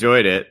 I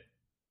enjoyed it.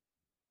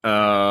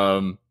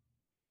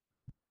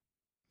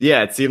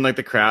 It seemed like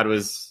the crowd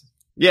was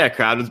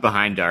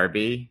behind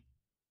Darby.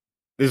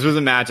 This was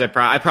a match I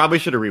probably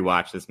should have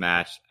rewatched this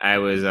match. I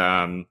was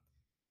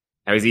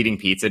I was eating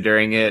pizza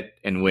during it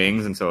and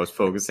wings, and so I was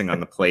focusing on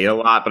the plate a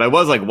lot. But I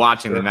was like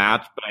watching the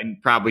match, but I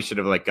probably should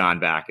have like gone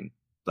back and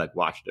like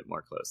watched it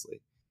more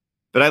closely.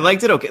 But I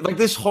liked it okay. Like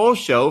this whole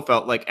show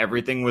felt like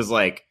everything was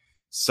like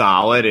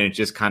solid, and it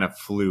just kind of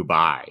flew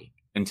by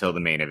until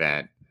the main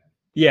event.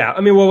 Yeah,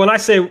 I mean, well, when I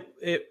say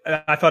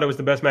I thought it was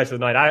the best match of the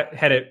night, I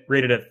had it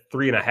rated at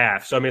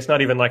 3.5. So I mean, it's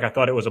not even like I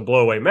thought it was a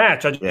blowaway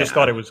match. I just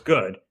thought it was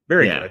good,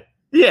 very good.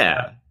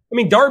 Yeah, I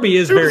mean, Darby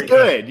is very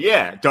good.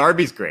 Yeah,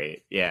 Darby's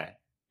great. Yeah.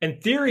 And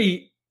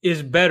Theory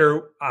is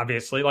better,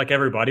 obviously, like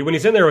everybody, when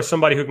he's in there with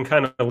somebody who can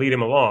kind of lead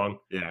him along.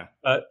 Yeah.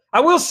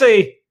 I will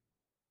say,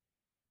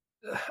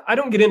 I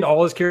don't get into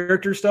all his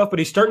character stuff, but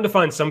he's starting to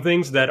find some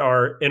things that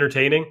are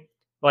entertaining.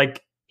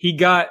 Like, he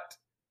got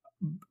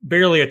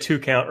barely a 2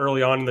 count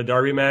early on in the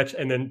Darby match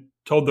and then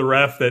told the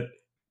ref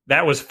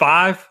that was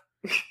 5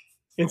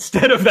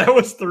 instead of that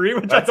was 3,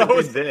 which I thought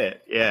was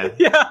it. Yeah.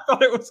 Yeah, I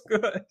thought it was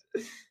good.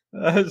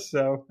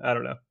 So, I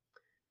don't know.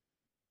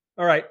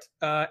 All right.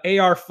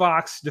 AR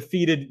Fox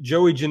defeated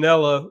Joey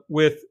Janela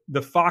with the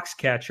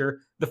Foxcatcher.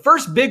 The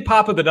first big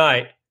pop of the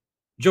night,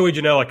 Joey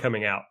Janela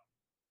coming out.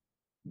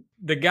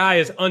 The guy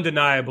is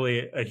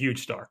undeniably a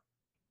huge star.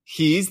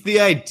 He's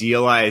the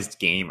idealized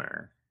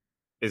gamer,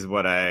 is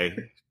what I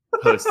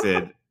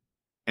posted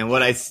and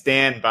what I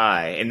stand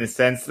by, in the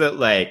sense that,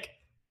 like,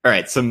 all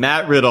right, so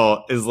Matt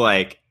Riddle is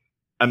like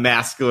a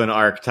masculine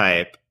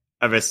archetype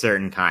of a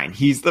certain kind.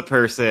 He's the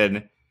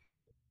person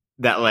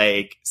that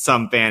like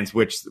some fans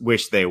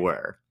wish they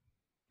were.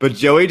 But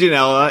Joey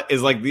Janela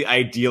is like the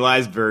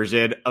idealized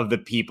version of the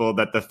people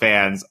that the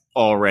fans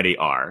already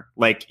are.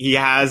 Like, he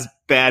has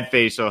bad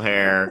facial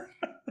hair.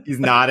 He's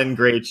not in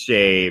great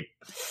shape.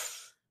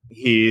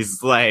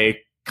 He's like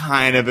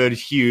kind of a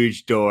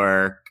huge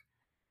dork.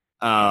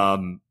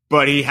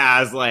 But he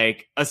has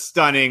like a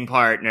stunning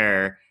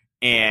partner,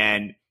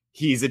 and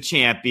he's a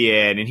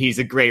champion, and he's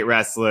a great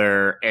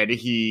wrestler, and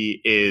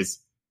he is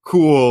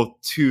cool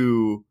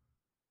to,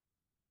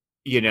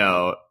 you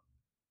know,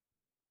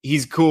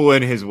 he's cool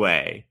in his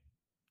way.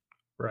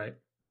 Right.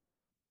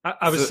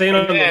 I was saying,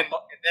 and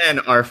then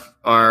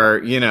our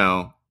you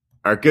know,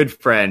 our good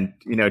friend,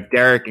 you know,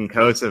 Derek in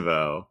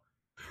Kosovo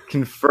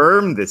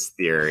confirmed this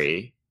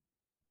theory.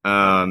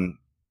 Hold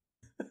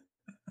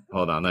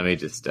on, let me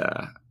just pull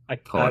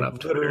it up.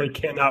 I literally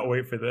cannot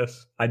wait for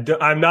this.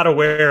 I'm not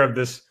aware of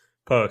this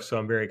post, so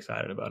I'm very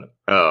excited about it.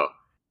 Oh,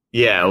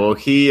 yeah. Well,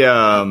 he hold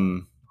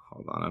on,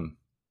 I'm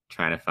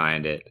trying to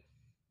find it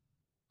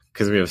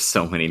because we have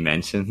so many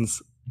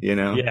mentions, you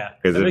know. Yeah,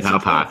 because of how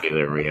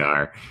popular we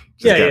are.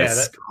 Just gotta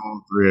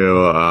scroll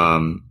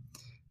through.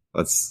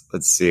 Let's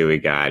see what we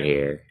got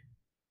here.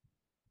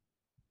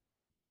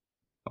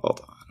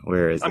 Hold on,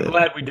 where is it? I'm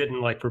glad we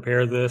didn't like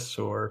prepare this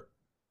or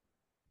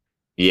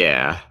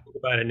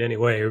about it in any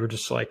way. We were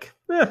just like,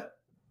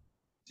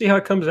 see how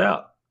it comes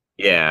out.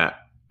 Yeah.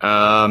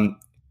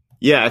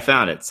 I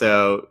found it.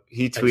 So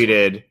he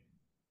tweeted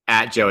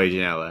at Joey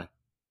Janela,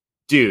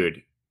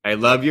 "Dude, I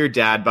love your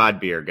dad bod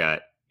beer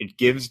gut. It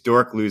gives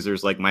dork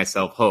losers like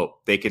myself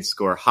hope they could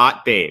score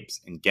hot babes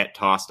and get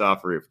tossed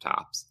off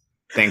rooftops.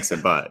 Thanks a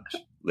budge.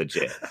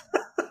 Legit."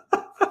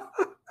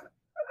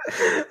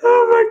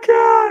 Oh my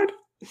God.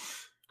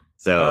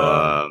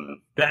 So,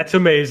 that's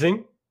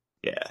amazing.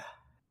 Yeah.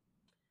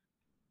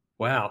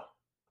 Wow.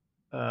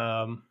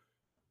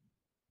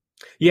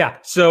 Yeah.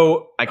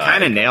 So I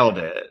kind of nailed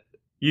it.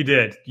 You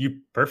did.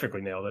 You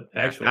perfectly nailed it.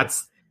 Actually,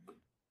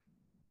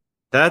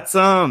 that's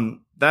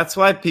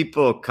why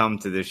people come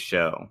to this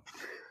show.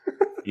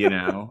 You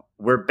know,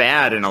 we're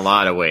bad in a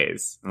lot of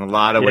ways. In a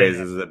lot of ways,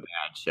 this is a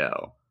bad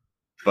show.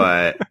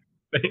 But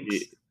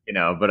you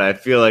know, but I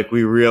feel like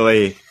we're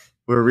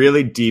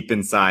really deep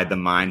inside the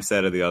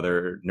mindset of the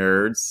other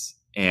nerds,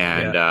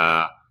 and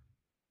if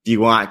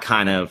you want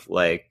kind of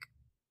like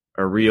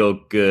a real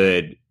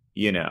good,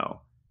 you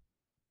know,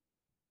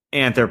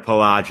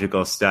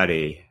 anthropological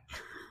study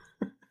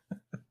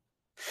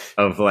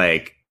of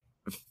like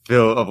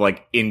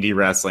indie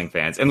wrestling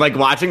fans, and like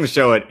watching the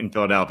show in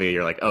Philadelphia,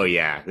 you're like, oh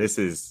yeah, this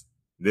is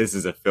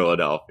a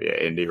Philadelphia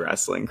indie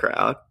wrestling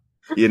crowd.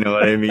 You know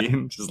what I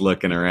mean? Just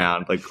looking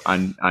around like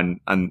on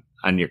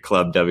your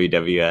club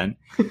WWN.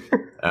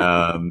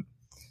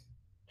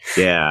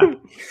 Yeah.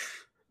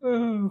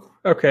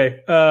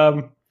 Okay.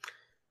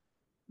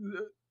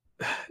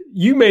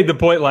 You made the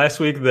point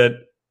last week that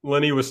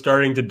Lenny was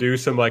starting to do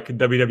some like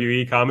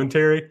WWE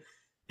commentary.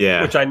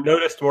 Yeah. Which I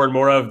noticed more and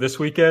more of this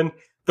weekend.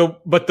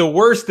 But the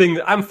worst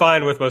thing, I'm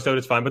fine with most of it,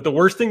 it's fine. But the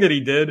worst thing that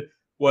he did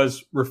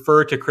was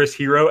refer to Chris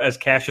Hero as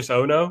Cassius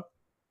Ohno.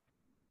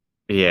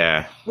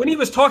 Yeah. When he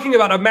was talking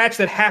about a match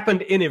that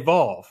happened in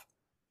Evolve.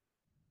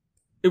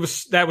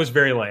 That was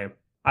very lame.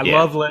 I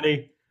love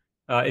Lenny.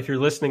 If you're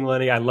listening,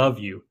 Lenny, I love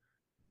you.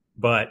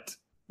 But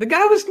the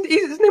guy his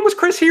name was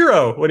Chris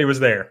Hero when he was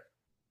there.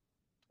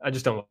 I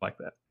just don't like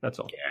that. That's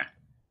all.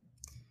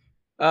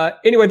 Yeah.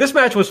 Anyway, this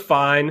match was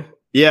fine.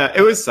 Yeah,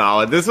 it was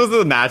solid. This was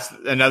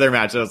another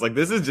match that I was like,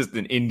 this is just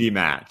an indie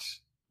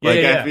match. Like,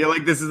 I feel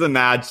like this is a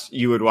match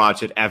you would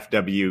watch at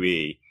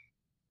FWE.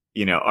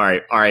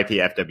 RIP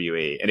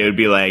FWE. And it would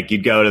be like,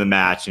 you'd go to the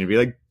match and it'd be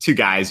like two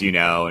guys,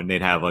 and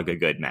they'd have like a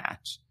good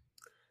match.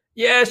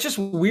 Yeah, it's just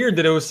weird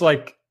that it was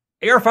like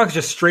AR Fox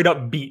just straight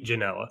up beat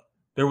Janela.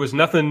 There was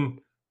nothing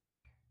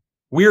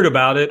weird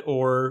about it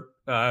or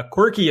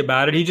quirky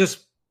about it. He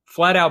just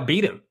flat out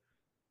beat him.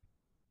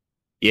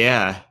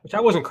 Yeah. Which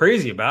I wasn't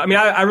crazy about. I mean,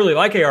 I really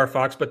like AR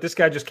Fox, but this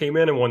guy just came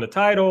in and won the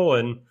title,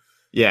 and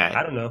yeah,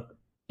 I don't know.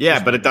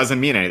 Yeah, but it doesn't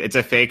mean anything. It's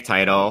a fake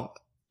title,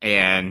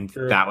 and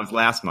Sure. That was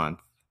last month.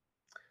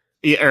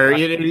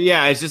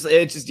 It's just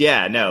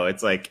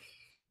like,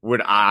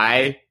 would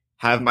I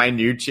have my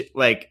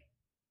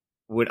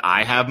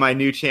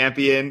new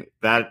champion,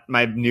 that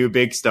my new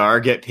big star,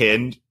 get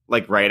pinned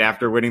like right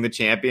after winning the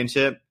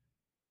championship?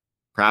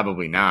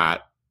 Probably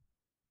not.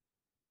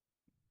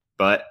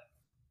 But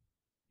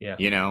yeah,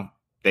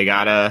 they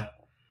gotta.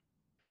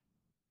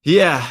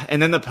 Yeah,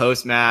 and then the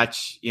post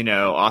match,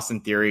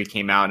 Austin Theory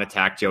came out and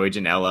attacked Joey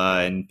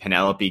Janela, and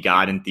Penelope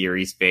got in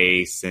Theory's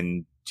face,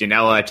 and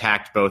Janela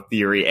attacked both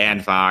Theory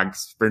and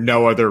Fox for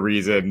no other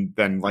reason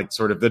than like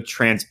sort of the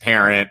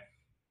transparent,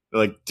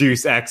 like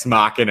Deus Ex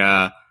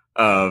Machina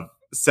of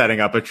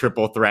setting up a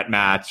triple threat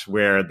match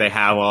where they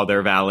have all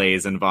their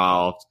valets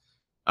involved.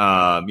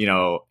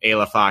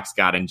 Ayla Fox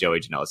got in Joey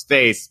Janela's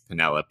face,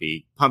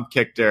 Penelope pump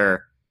kicked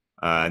her,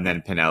 and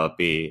then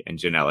Penelope and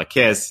Janela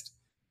kissed.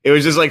 It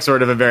was just like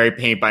sort of a very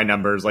paint by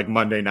numbers, like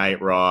Monday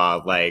Night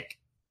Raw, like,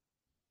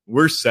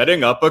 we're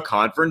setting up a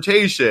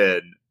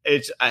confrontation.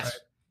 It's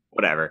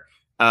whatever.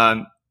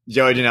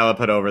 Joey Janela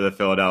put over the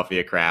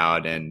Philadelphia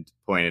crowd and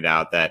pointed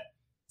out that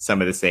some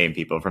of the same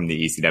people from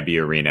the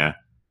ECW arena,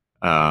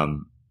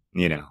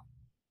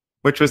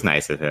 which was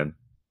nice of him.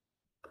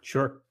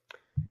 Sure.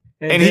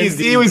 And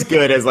he was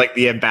good as like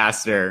the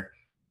ambassador,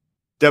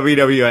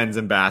 WWN's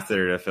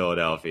ambassador to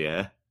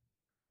Philadelphia.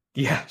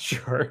 Yeah,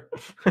 sure.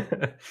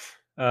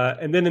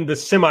 And then in the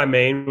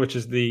semi-main, which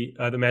is the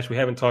match we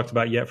haven't talked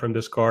about yet from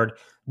this card,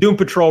 Doom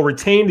Patrol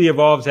retained the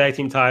Evolve Tag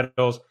Team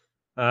titles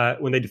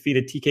when they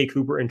defeated TK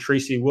Cooper and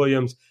Tracy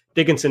Williams.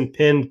 Dickinson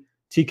pinned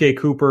TK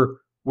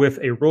Cooper with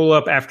a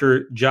roll-up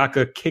after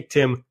Jaka kicked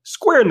him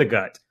square in the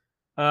gut.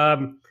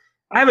 I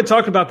haven't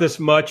talked about this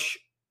much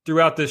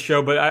throughout this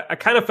show, but I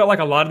kind of felt like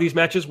a lot of these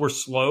matches were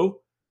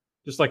slow,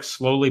 just like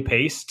slowly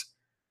paced,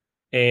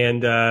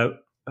 and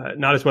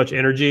not as much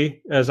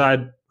energy as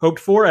I'd hoped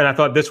for. And I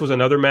thought this was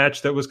another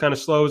match that was kind of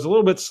slow. It was a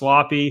little bit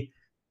sloppy.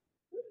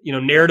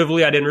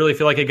 Narratively, I didn't really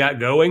feel like it got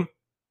going.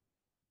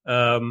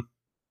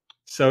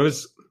 So it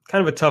was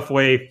kind of a tough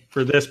way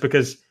for this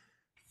because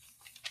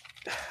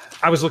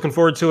I was looking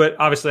forward to it.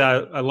 Obviously,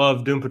 I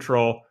love Doom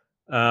Patrol.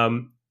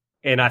 And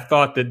I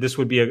thought that this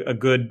would be a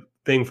good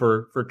thing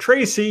for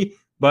Tracy,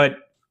 but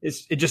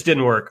it just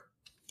didn't work.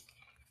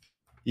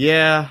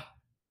 Yeah.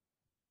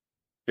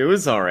 It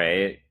was all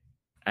right.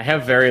 I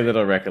have very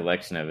little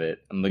recollection of it.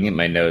 I'm looking at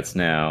my notes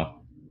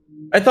now.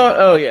 I thought,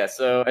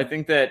 so I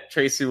think that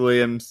Tracy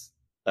Williams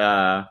did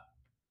an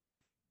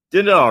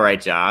all right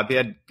job. He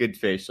had good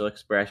facial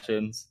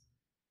expressions.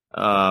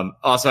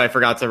 Also, I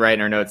forgot to write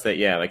in our notes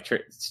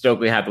that,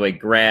 Stokely Hathaway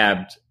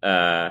grabbed,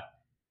 I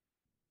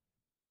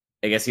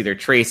guess either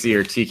Tracy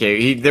or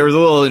TK. There was a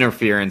little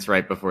interference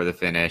right before the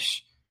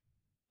finish.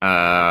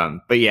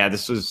 But yeah,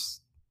 this was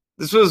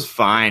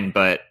fine,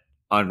 but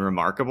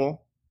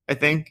unremarkable, I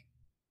think.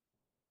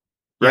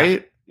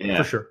 Right?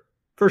 Yeah.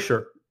 For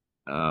sure.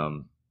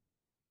 And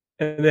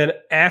then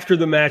after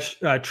the match,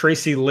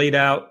 Tracy laid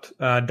out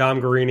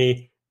Dom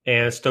Guarini,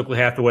 and Stokely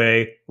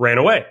Hathaway ran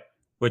away,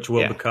 which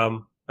will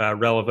become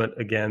relevant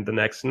again the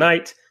next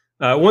night.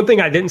 One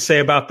thing I didn't say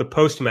about the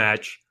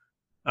post-match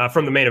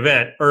from the main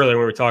event earlier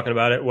when we were talking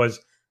about it was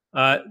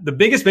the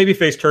biggest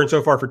babyface turn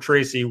so far for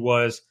Tracy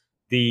was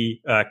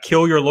the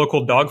Kill Your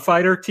Local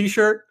Dogfighter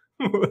t-shirt,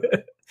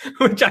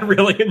 which I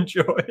really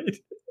enjoyed.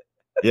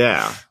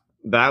 Yeah.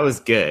 That was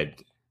good.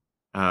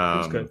 It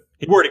was good.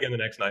 He wore it again the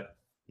next night.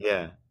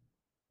 Yeah.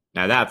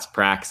 Now that's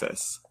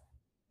praxis.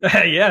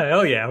 Yeah,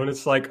 hell yeah. When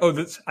it's like,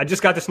 I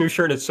just got this new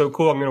shirt and it's so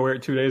cool, I'm going to wear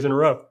it 2 days in a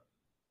row.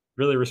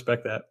 Really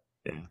respect that.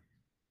 Yeah.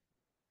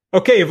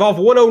 Okay, Evolve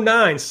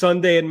 109,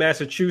 Sunday in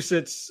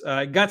Massachusetts.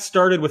 Got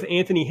started with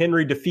Anthony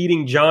Henry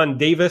defeating John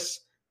Davis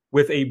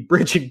with a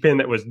bridging pin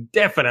that was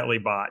definitely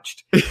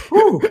botched.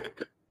 Woo!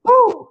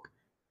 Woo!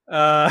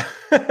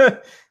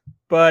 But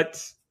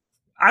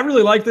I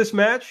really like this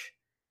match.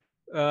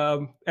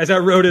 As I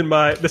wrote in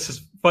this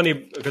is funny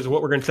because of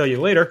what we're going to tell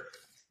you later.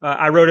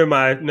 I wrote in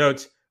my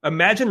notes,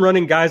 imagine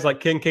running guys like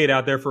Kincaid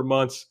out there for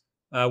months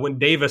when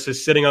Davis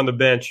is sitting on the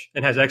bench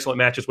and has excellent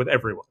matches with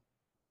everyone.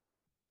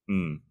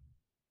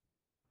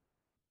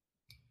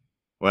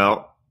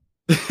 Well,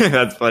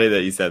 that's funny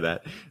that you said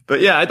that.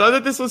 But yeah, I thought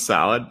that this was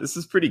solid. This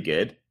is pretty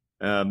good.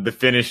 The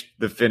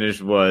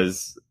finish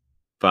was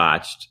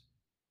botched.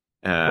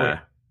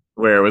 Where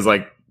it was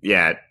like,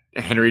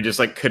 Henry just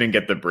like couldn't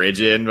get the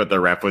bridge in, but the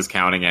ref was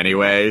counting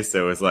anyway.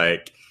 So it was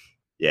like,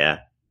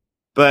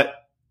 but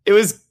it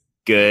was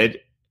good.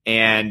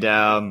 And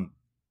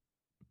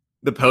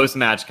the post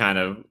match kind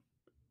of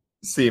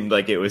seemed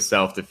like it was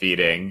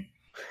self-defeating.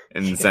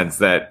 in the sense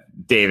that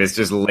Davis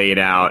just laid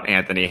out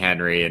Anthony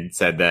Henry and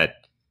said that,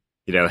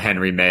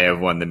 Henry may have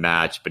won the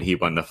match, but he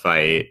won the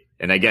fight.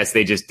 And I guess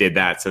they just did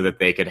that so that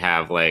they could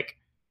have like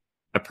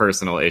a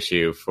personal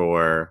issue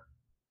for,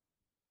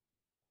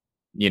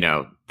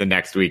 the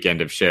next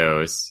weekend of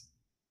shows.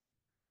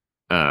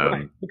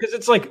 Right. Because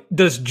it's like,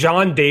 does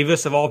John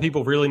Davis of all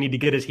people really need to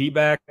get his heat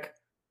back?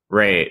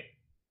 Right.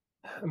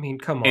 I mean,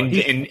 come on.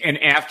 And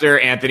after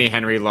Anthony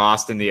Henry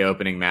lost in the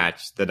opening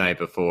match the night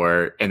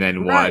before and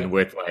then won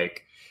with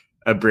like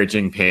a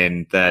bridging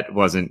pin that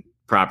wasn't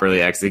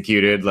properly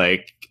executed,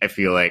 like I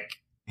feel like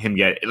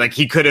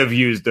he could have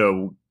used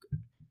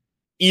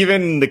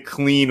even the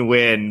clean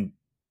win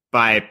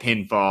by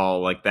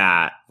pinfall like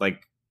that.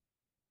 Like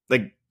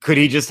could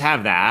he just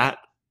have that?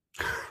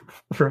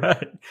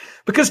 Right.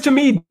 Because to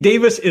me,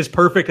 Davis is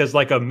perfect as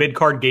like a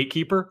mid-card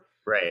gatekeeper.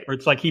 Right. Where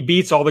it's like he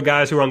beats all the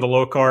guys who are on the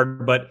low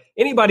card, but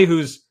anybody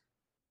who's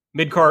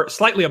mid-card,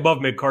 slightly above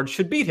mid-card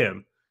should beat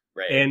him.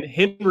 Right. And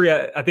Henry,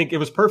 I think it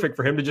was perfect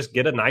for him to just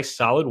get a nice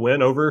solid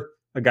win over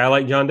a guy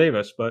like John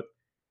Davis. But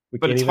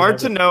it's hard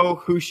to know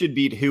who should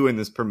beat who in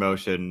this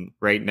promotion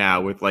right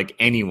now with like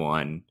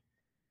anyone.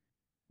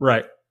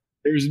 Right.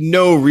 There's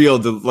no real,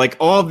 like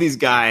all of these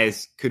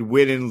guys could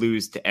win and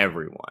lose to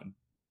everyone.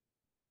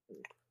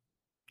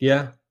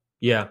 Yeah.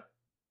 Yeah.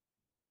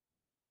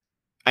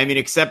 I mean,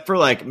 except for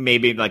like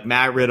maybe like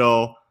Matt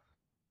Riddle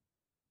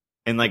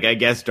and like I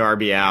guess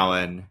Darby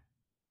Allin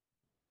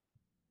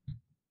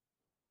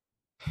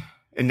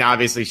and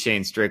obviously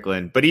Shane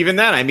Strickland. But even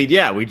then, I mean,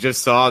 yeah, we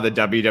just saw the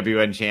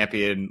WWN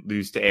champion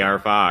lose to AR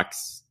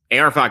Fox.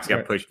 AR Fox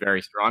got pushed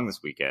very strong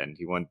this weekend.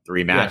 He won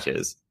 3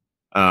 matches.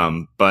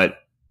 But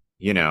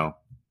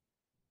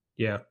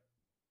yeah,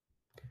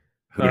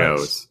 who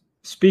knows?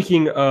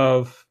 Speaking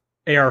of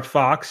AR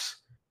Fox,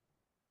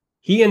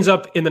 he ends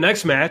up in the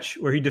next match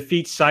where he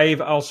defeats Saif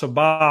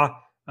Al-Sabah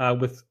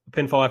with a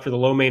pinfall after the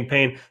low main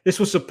pain. This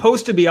was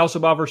supposed to be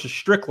Al-Sabah versus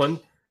Strickland,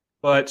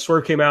 but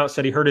Swerve came out,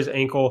 said he hurt his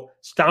ankle,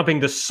 stomping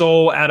the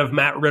soul out of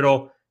Matt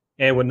Riddle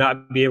and would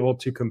not be able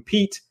to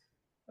compete.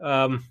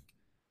 I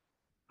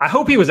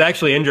hope he was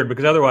actually injured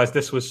because otherwise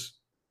this was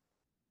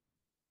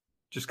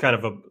just kind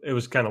of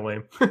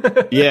lame.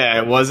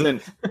 Yeah, it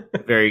wasn't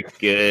very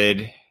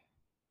good.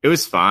 It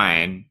was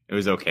fine. It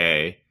was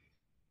okay.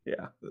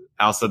 Yeah.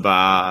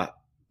 Al-Sabah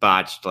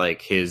botched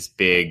like his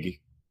big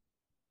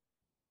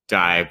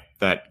dive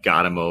that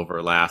got him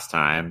over last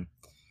time.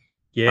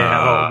 Yeah.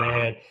 Oh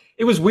man.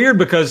 It was weird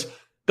because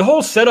the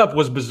whole setup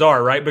was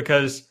bizarre, right?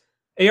 Because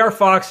AR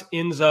Fox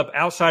ends up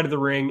outside of the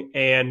ring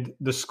and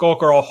the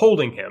Skulk are all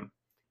holding him.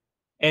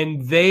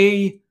 And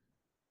they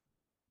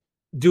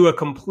do a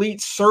complete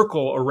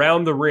circle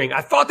around the ring.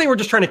 I thought they were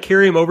just trying to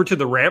carry him over to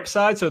the ramp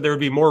side so there would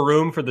be more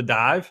room for the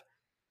dive.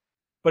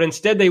 But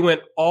instead they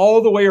went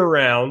all the way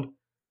around.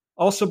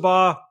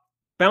 Al-Sabah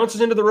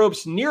bounces into the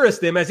ropes nearest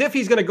them as if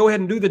he's going to go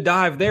ahead and do the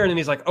dive there. And then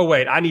he's like, oh,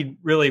 wait, I need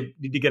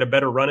to get a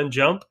better run and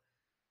jump.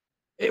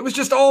 It was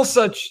just all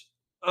such,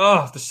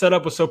 the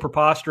setup was so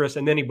preposterous.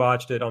 And then he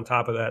botched it on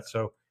top of that.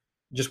 So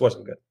it just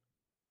wasn't good.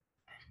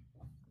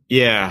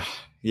 Yeah,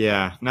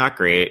 not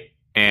great.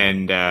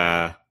 And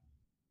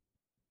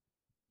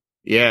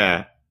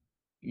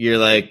you're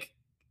like,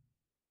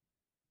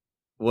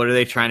 what are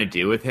they trying to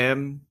do with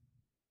him?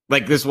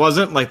 Like, this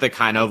wasn't like the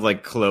kind of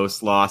like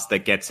close loss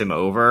that gets him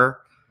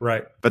over.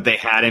 Right. But they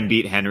had him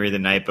beat Henry the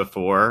night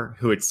before,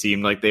 who it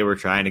seemed like they were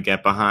trying to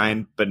get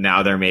behind, but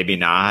now they're maybe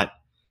not.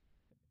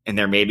 And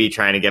they're maybe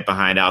trying to get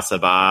behind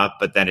Al-Sabah,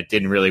 but then it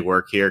didn't really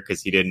work here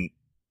because he didn't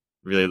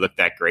really look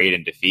that great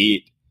in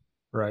defeat.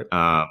 Right.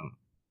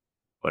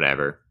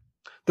 Whatever.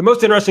 The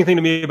most interesting thing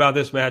to me about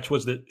this match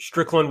was that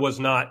Strickland was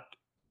not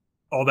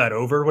all that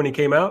over when he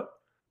came out.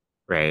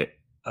 Right.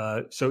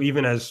 So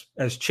even as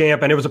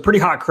champ, and it was a pretty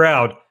hot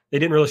crowd, they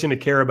didn't really seem to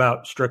care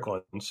about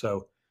Strickland.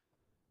 So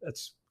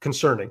that's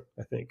concerning,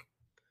 I think.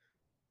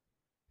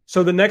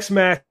 So the next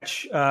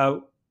match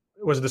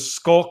was the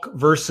Skulk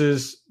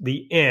versus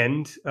the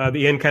End.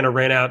 The End kind of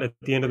ran out at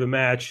the end of the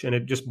match, and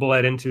it just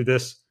bled into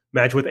this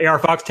match with AR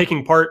Fox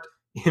taking part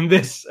in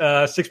this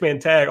 6-man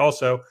tag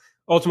also.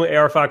 Ultimately,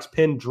 AR Fox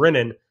pinned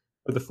Drennan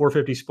with a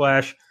 450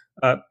 splash.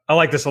 I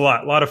like this a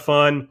lot. A lot of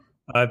fun.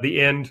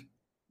 The End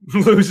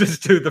loses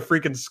to the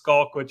freaking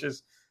Skulk, which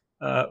is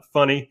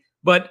funny.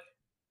 But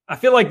I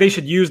feel like they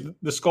should use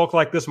the Skulk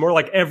like this more.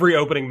 Like every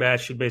opening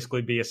match should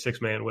basically be a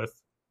 6-man with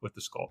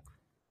the Skulk.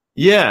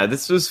 Yeah,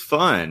 this was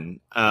fun.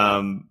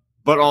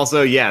 But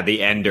also,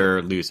 the End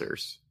are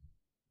losers.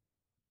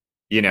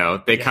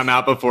 They come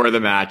out before the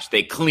match.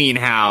 They clean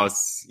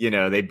house.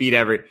 They beat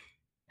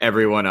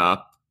everyone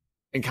up.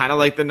 And kind of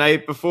like the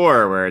night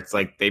before where it's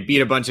like they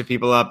beat a bunch of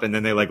people up and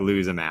then they like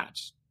lose a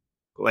match.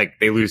 Like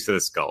they lose to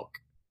the Skulk.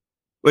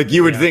 Like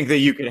you would think that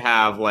you could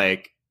have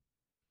like,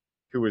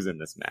 who was in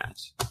this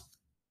match?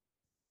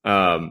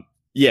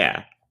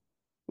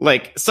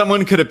 Like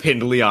someone could have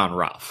pinned Leon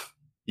Ruff,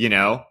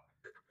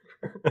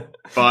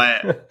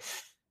 but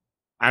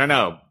I don't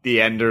know. The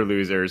End are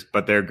losers,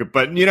 but they're good.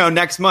 But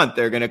next month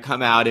they're going to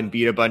come out and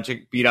beat up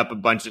a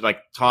bunch of like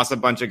toss a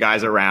bunch of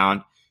guys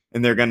around.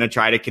 and they're going to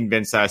try to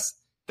convince us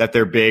that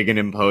they're big and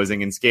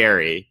imposing and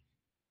scary.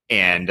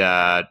 And,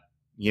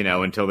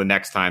 until the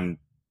next time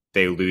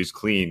they lose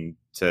clean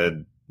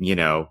to,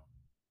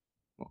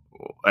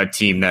 a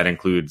team that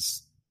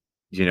includes,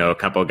 a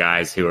couple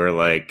guys who are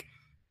like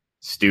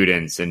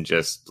students and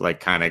just like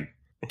kind of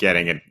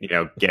getting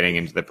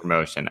into the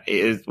promotion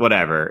is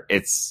whatever.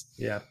 It's,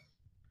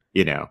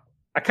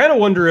 I kind of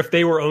wonder if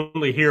they were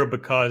only here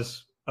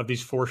because of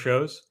these 4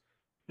 shows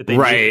that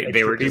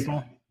they were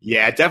people.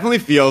 Yeah, it definitely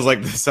feels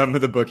like some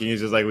of the booking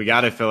is just like, we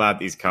got to fill out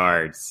these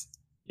cards.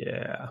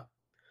 Yeah.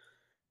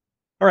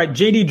 All right,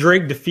 JD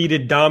Drake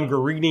defeated Dom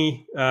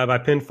Guarini by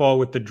pinfall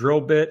with the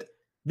drill bit.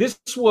 This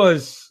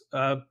was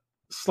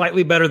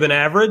slightly better than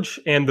average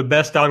and the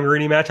best Dom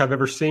Guarini match I've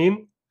ever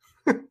seen.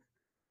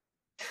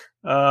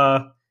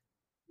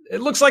 It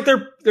looks like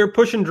they're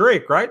pushing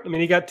Drake, right? I mean,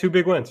 he got 2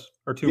 big wins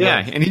or 2 wins.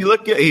 Yeah, and he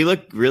looked good. He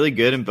looked really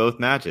good in both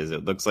matches.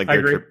 It looks like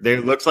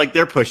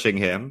they're pushing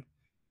him.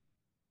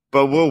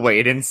 But we'll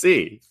wait and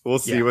see. We'll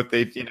see what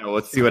they,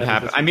 let's see what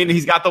happens. I mean,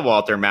 he's got the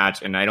Walter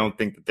match, and I don't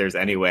think that there's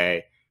any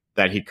way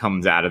that he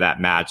comes out of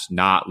that match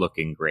not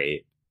looking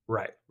great.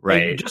 Right.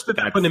 And just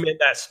that putting him in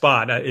that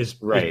spot is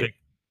big.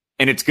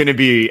 And it's going to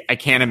be, I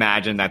can't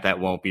imagine that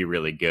won't be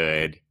really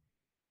good.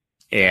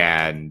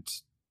 And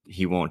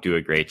he won't do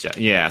a great job.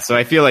 Yeah. So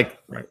I feel like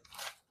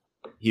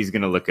he's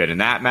going to look good in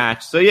that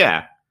match. So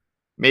yeah,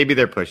 maybe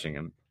they're pushing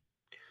him.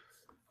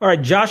 All right,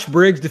 Josh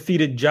Briggs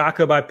defeated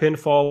Jaka by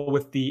pinfall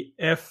with the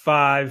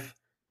F5.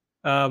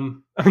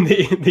 The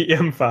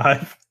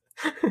M5.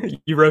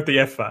 You wrote the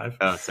F5.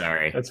 Oh,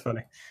 sorry. That's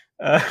funny.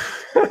 I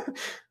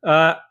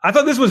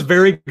thought this was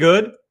very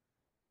good.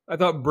 I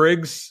thought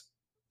Briggs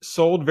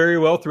sold very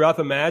well throughout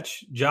the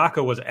match.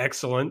 Jaka was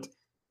excellent.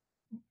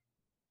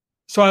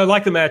 So I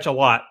like the match a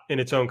lot in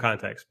its own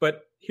context.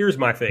 But here's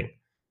my thing.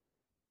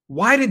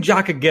 Why did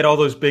Jaka get all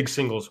those big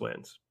singles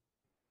wins?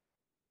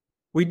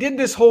 We did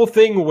this whole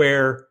thing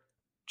where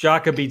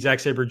Jaka beat Zack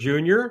Sabre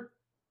Jr.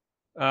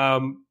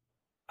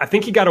 I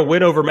think he got a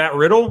win over Matt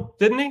Riddle,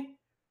 didn't he?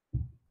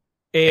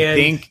 And I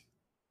think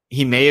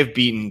he may have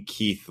beaten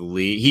Keith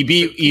Lee. He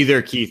beat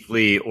either Keith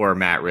Lee or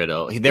Matt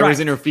Riddle. There was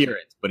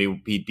interference, but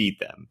he beat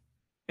them.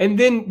 And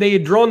then they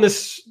had drawn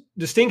this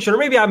distinction, or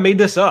maybe I made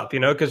this up,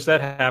 because that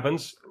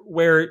happens,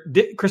 where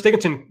Chris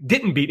Dickinson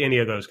didn't beat any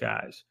of those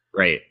guys.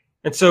 Right.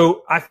 And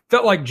so I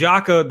felt like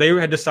Jaka, they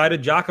had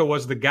decided Jaka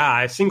was the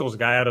guy, singles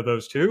guy out of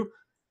those 2.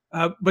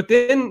 But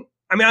then,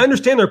 I mean, I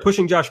understand they're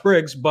pushing Josh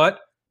Briggs, but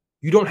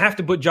you don't have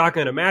to put Jaka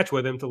in a match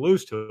with him to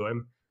lose to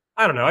him.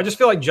 I don't know. I just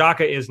feel like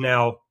Jaka is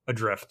now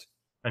adrift.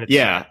 And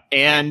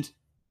and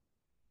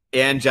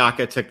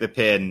Jaka took the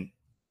pin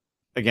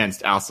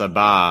against Al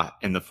Sabah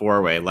in the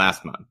 4-way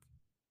last month.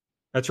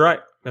 That's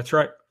right.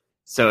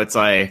 So it's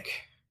like,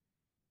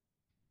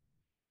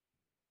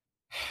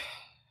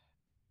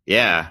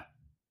 yeah.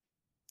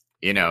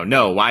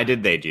 No, why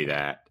did they do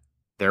that?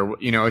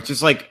 It's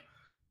just like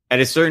at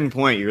a certain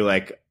point, you're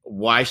like,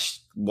 why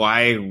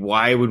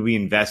would we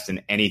invest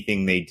in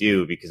anything they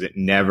do? Because it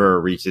never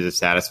reaches a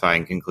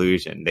satisfying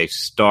conclusion. They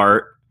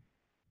start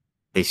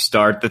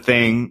the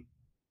thing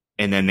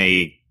and then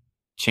they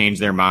change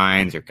their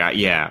minds or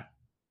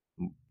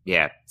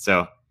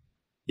So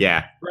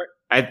yeah. Right.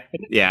 I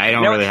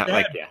don't really have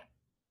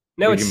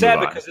Now it's sad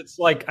because it's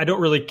like, I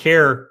don't really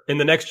care. In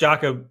the next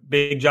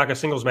big Jaka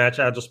singles match,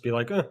 I'll just be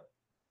like,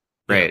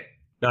 right.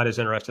 Not as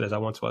interested as I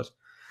once was.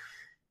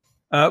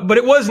 But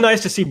it was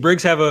nice to see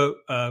Briggs have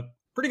a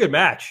pretty good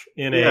match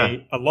in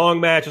a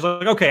long match. It's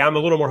like, okay, I'm a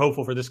little more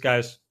hopeful for this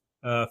guy's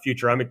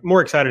future. I'm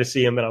more excited to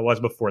see him than I was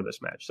before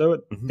this match. So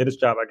it did its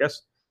job, I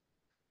guess.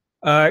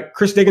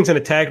 Chris Dickinson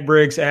attacked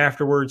Briggs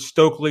afterwards.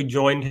 Stokely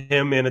joined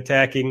him in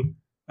attacking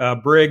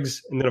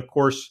Briggs. And then, of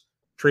course,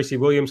 Tracy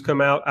Williams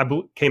came out, I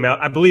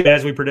believe,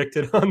 as we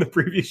predicted on the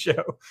previous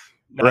show.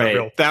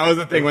 Right. That was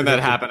the thing when that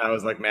happened. I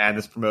was like, man,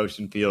 this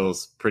promotion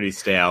feels pretty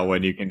stale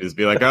when you can just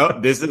be like, oh,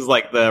 this is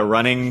like the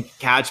running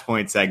catch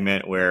point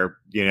segment where,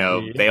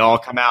 they all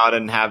come out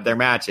and have their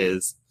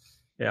matches.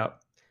 Yeah.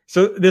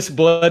 So this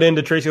bled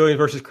into Tracy Williams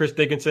versus Chris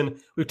Dickinson.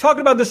 We've talked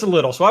about this a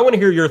little, so I want to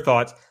hear your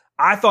thoughts.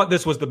 I thought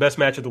this was the best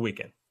match of the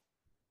weekend.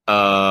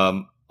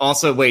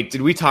 Also, wait,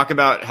 did we talk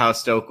about how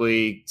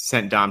Stokely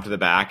sent Dom to the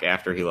back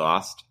after he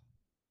lost?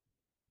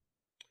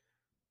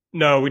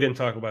 No, we didn't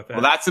talk about that.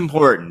 Well, that's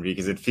important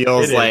because it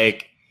feels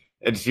like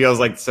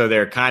so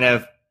they're kind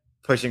of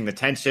pushing the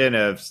tension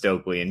of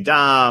Stokely and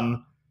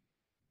Dom.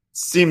 It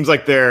seems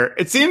like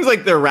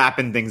they're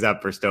wrapping things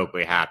up for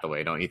Stokely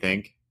Hathaway, don't you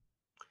think?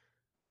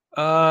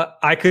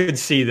 I could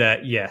see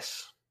that,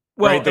 yes.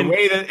 Well, right,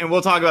 way that, and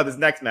we'll talk about this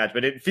next match,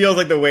 but it feels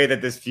like the way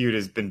that this feud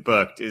has been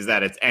booked is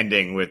that it's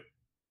ending with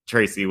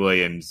Tracy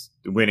Williams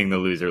winning the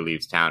loser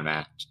leaves town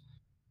match.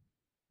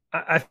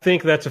 I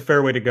think that's a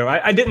fair way to go.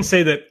 I didn't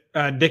say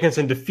that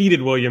Dickinson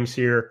defeated Williams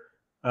here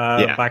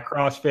by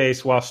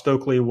crossface while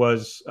Stokely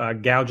was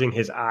gouging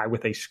his eye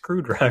with a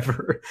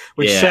screwdriver,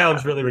 which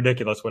sounds really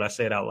ridiculous when I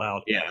say it out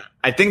loud. Yeah,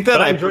 I think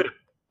that I enjoyed it.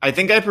 I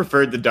think I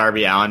preferred the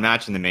Darby Allin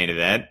match in the main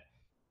event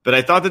But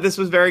I thought that this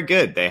was very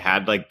good. They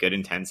had like good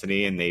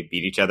intensity and they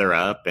beat each other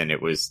up and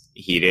it was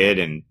heated.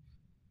 And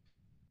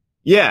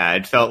yeah,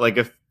 it felt like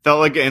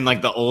in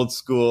like the old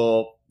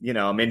school,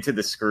 I'm into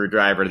the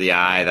screwdriver to the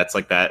eye. That's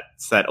like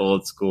that's that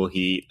old school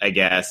heat, I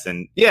guess.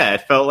 And yeah,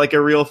 it felt like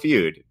a real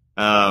feud.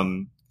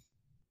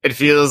 It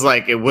feels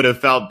like it would have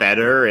felt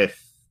better if,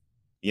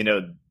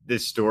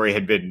 this story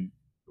had been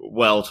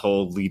well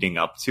told leading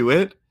up to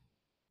it.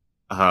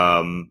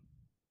 But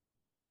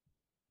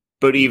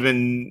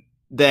even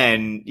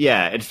then,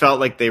 yeah, it felt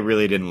like they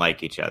really didn't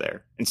like each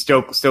other. And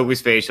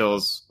Stokely's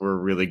facials were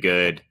really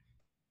good.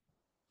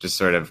 Just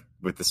sort of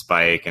with the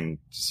spike and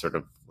just sort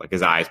of like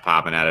his eyes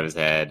popping out of his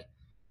head.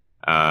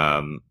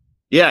 I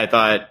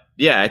thought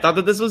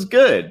that this was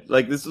good.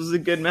 Like, this was a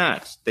good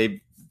match.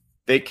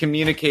 They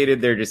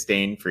communicated their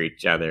disdain for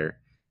each other,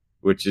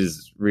 which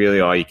is really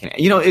all you can.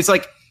 It's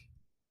like,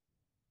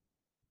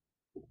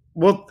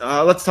 well,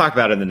 let's talk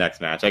about it in the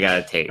next match. I got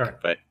a take, right.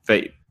 but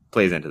it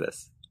plays into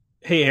this.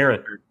 Hey,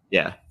 Aaron.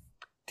 Yeah.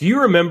 Do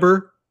you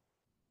remember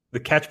the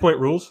catch point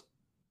rules?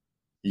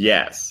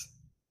 Yes.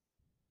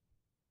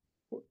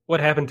 What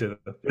happened to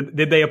them?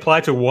 Did they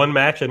apply to one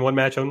match and one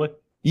match only?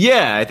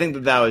 Yeah, I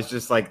think that was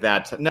just like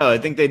that. No, I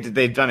think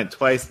they've done it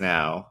twice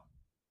now.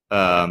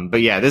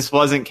 But yeah, this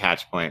wasn't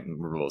catch point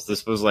rules.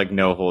 This was like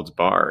no holds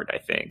barred, I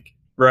think.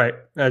 Right.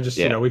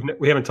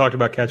 We haven't talked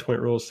about catch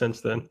point rules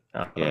since then.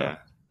 Yeah.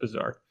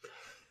 Bizarre.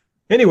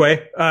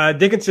 Anyway,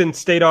 Dickinson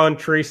stayed on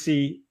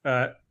Tracy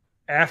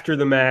after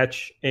the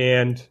match,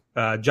 and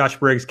Josh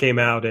Briggs came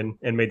out and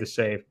made the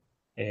save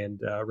and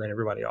ran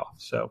everybody off.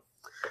 So,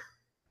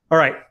 all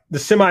right, the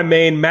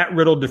semi-main, Matt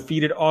Riddle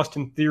defeated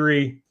Austin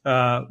Theory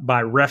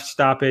by ref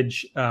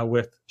stoppage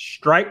with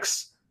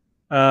strikes.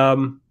 I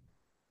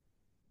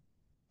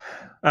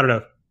don't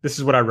know. This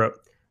is what I wrote.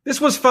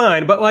 This was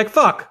fine, but like,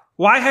 fuck,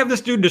 why have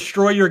this dude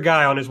destroy your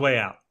guy on his way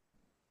out?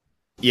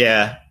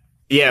 Yeah.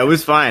 Yeah, it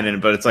was fine,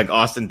 but it's like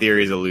Austin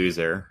Theory's a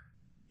loser.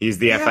 He's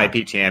the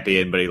FIP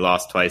champion, but he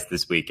lost twice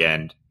this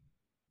weekend.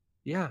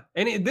 Yeah,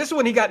 and this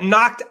one he got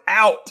knocked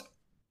out.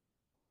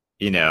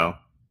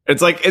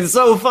 It's like, it's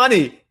so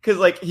funny because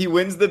like he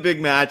wins the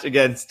big match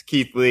against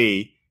Keith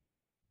Lee,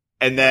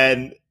 and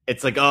then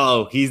it's like,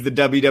 oh, he's the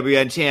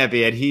WWN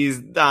champion.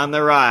 He's on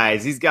the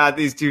rise. He's got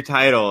these 2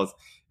 titles,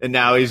 and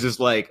now he's just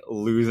like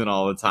losing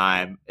all the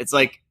time. It's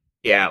like,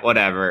 yeah,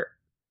 whatever.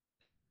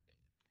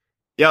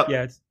 Yep.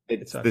 Yeah,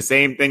 it's the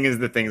same thing as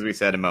the things we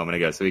said a moment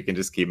ago, so we can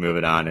just keep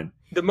moving on. And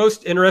the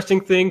most interesting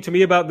thing to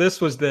me about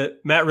this was that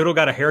Matt Riddle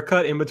got a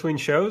haircut in between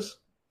shows.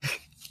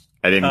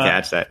 I didn't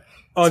catch that.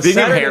 Speaking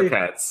Saturday, of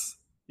haircuts,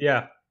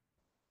 yeah,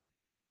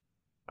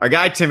 our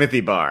guy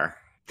Timothy Barr.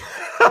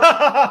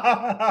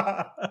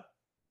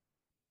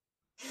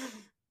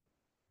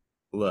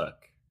 Look,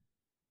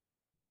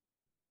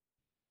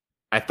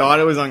 I thought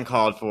it was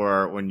uncalled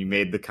for when you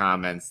made the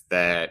comments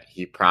that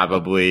he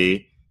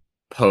probably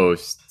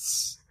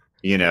posts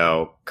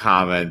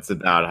comments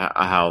about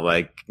how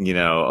like,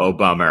 oh,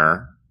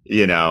 bummer,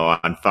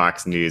 on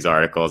Fox News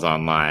articles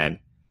online.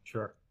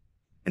 Sure.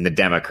 And the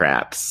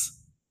Democrats.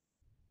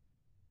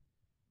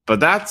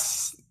 But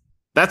that's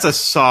a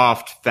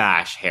soft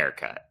fash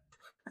haircut.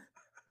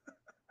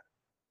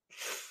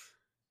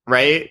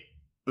 Right?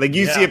 Like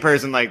you see a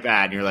person like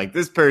that and you're like,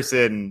 this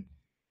person,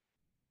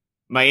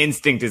 my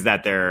instinct is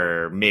that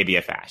they're maybe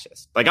a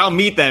fascist. Like I'll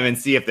meet them and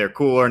see if they're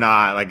cool or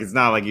not. Like it's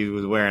not like he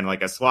was wearing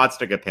like a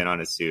swastika pin on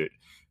his suit,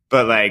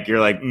 but like you're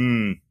like,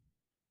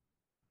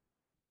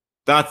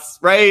 that's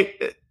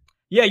right.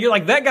 Yeah, you're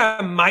like that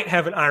guy might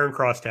have an Iron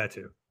Cross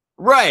tattoo.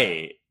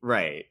 Right.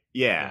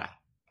 Yeah,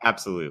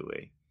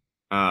 absolutely.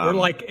 Or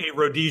like a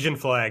Rhodesian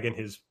flag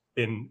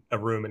in a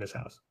room in his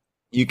house.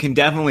 You can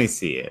definitely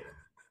see it.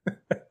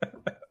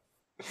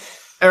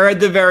 Or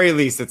at the very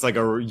least, it's like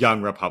a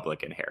young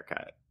Republican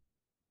haircut.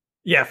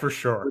 Yeah, for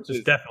sure. Which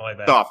is definitely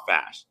that. Soft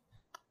fash.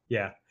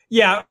 Yeah.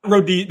 Yeah,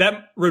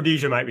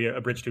 Rhodesia might be a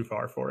bridge too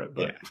far for it,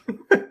 but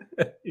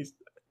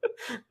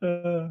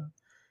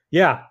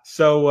yeah.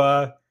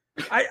 So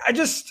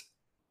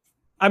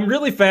I'm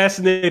really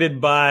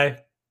fascinated by.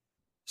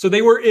 So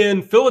they were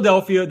in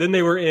Philadelphia, then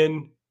they were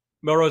in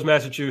Melrose,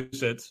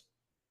 Massachusetts.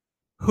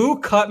 Who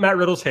cut Matt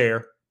Riddle's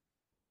hair?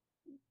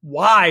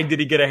 Why did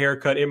he get a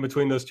haircut in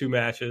between those 2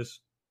 matches?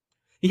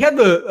 He had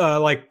the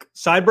like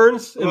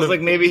sideburns. It was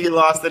like maybe he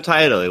lost the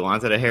title. He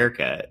wanted a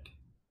haircut.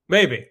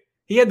 Maybe.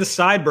 He had the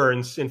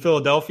sideburns in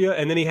Philadelphia,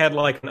 and then he had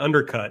like an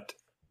undercut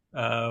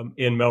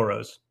in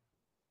Melrose.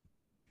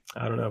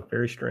 I don't know.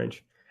 Very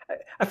strange.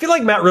 I feel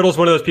like Matt Riddle's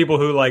one of those people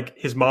who like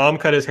his mom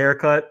cut his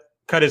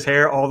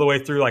hair all the way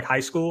through like high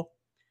school.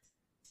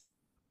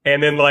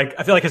 And then like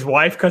I feel like his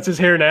wife cuts his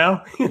hair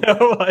now,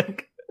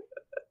 like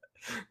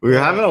we were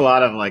having a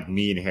lot of like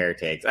mean hair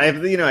takes. I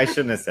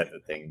shouldn't have said the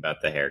thing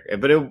about the hair,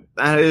 but it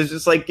was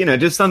just like,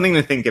 just something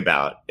to think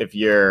about if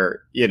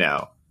you're,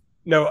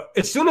 No,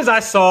 as soon as I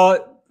saw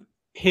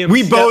him,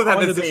 we both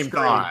had the same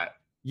thought.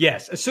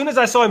 Yes, as soon as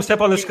I saw him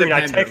step on the screen,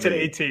 I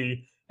texted AT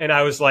and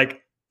I was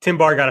like, Tim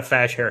Barr got a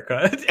fash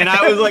haircut. and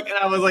I was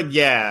like,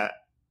 yeah.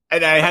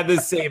 And I had the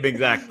same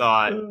exact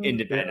thought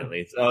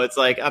independently. So it's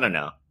like, I don't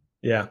know.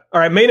 Yeah. All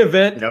right. Main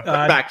event.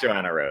 Back to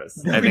Anna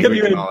Rose. I think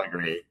we can all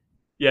agree.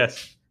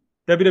 Yes.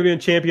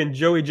 WWE champion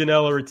Joey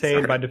Janela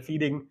retained by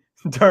defeating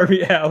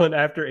Darby Allin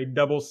after a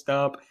double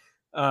stomp.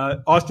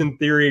 Austin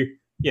Theory,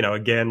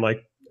 again,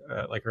 like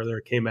earlier,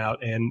 came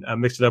out and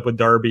mixed it up with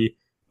Darby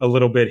a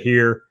little bit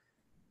here.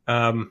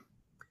 I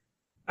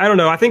don't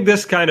know. I think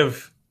this kind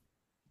of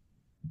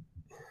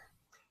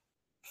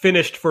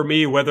finished for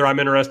me whether I'm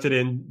interested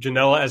in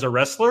Janela as a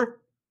wrestler.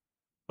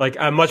 Like,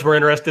 I'm much more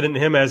interested in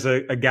him as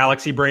a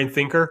galaxy brain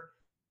thinker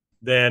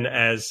than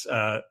as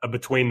a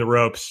between the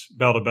ropes,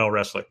 bell to bell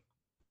wrestler.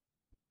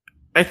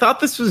 I thought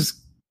this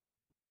was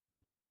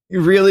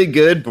really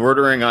good,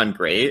 bordering on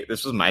great.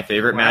 This was my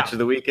favorite match of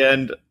the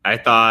weekend. I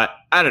thought,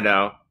 I don't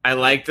know. I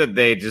liked that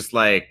they just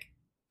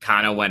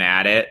kind of went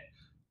at it.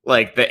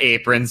 Like the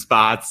apron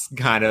spots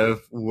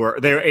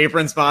their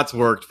apron spots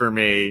worked for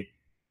me.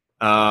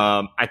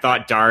 I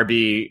thought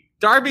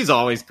Darby's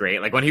always great.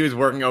 Like when he was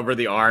working over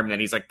the arm, then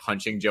he's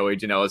punching Joey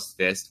Janela's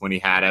fist when he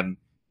had him,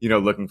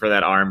 looking for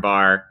that arm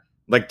bar.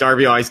 Like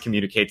Darby always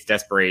communicates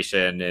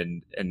desperation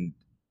and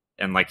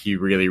like he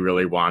really,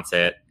 really wants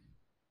it.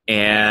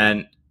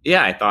 And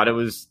yeah,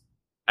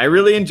 I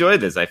really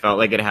enjoyed this. I felt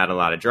like it had a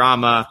lot of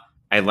drama.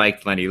 I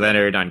liked Lenny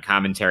Leonard on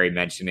commentary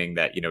mentioning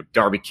that,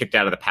 Darby kicked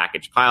out of the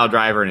package pile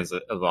driver in his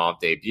Evolve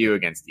debut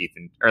against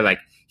Ethan, or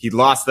he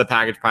lost the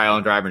package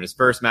pile driver in his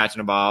first match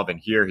in Evolve,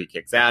 and here he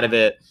kicks out of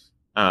it.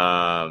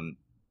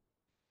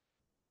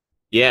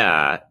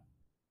 Yeah,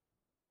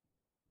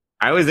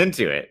 I was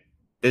into it.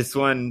 This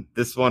one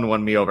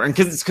won me over. And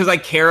because I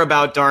care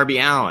about Darby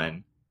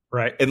Allin.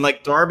 Right. And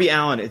Darby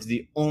Allin is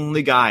the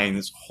only guy in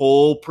this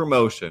whole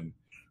promotion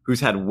who's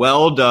had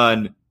well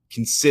done,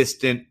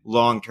 consistent,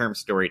 long-term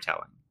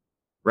storytelling,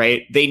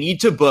 right? They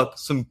need to book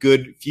some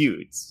good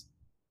feuds,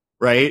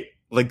 right?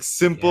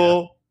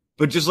 Simple,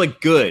 but just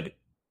good,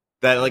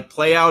 that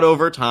play out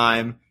over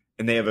time,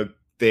 and they have a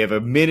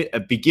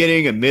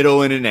beginning, a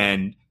middle, and an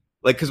end.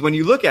 Because when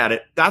you look at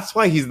it, that's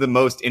why he's the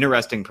most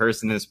interesting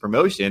person in this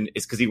promotion,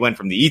 is because he went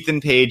from the Ethan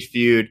Page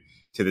feud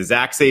to the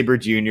Zack Sabre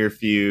Jr.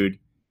 feud,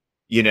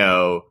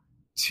 to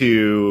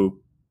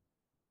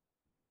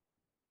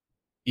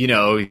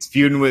he's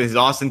feuding with his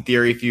Austin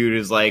Theory feud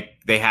is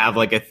they have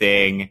a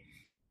thing.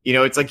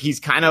 It's he's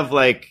kind of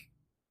and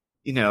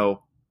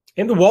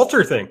the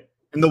Walter thing.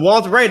 And the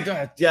Walter,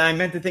 right. Yeah, I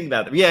meant to think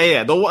about it.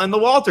 Yeah. And the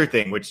Walter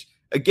thing, which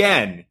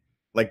again,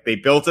 they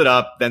built it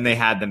up, then they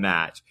had the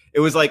match. It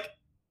was and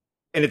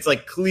it's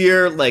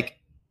clear,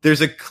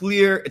 there's a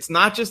clear, it's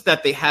not just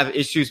that they have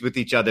issues with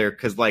each other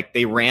because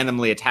they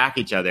randomly attack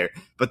each other,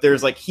 but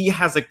there's he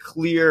has a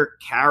clear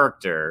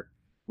character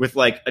with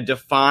a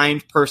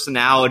defined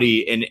personality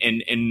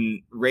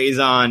in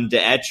raison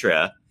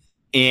d'etre,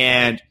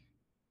 and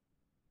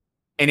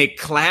it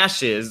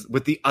clashes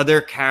with the other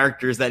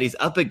characters that he's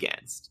up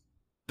against.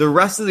 The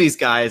rest of these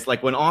guys,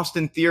 when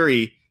Austin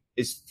Theory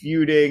is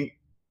feuding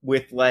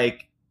with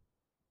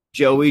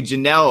Joey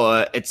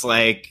Janela, it's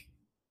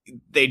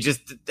they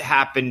just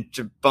happen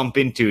to bump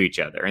into each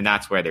other, and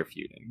that's where they're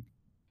feuding.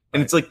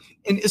 And it's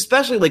and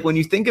especially when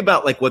you think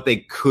about what they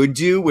could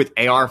do with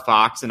AR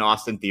Fox and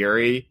Austin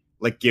Theory,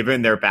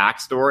 given their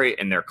backstory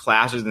and their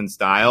clashes in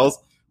styles,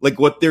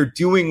 what they're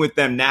doing with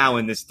them now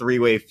in this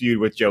three-way feud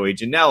with Joey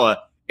Janela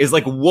is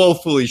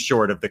woefully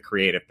short of the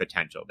creative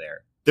potential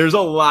there. There's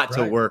a lot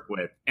to work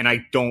with, and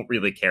I don't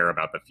really care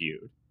about the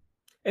feud.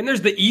 And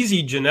there's the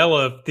easy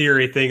Janela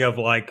Theory thing of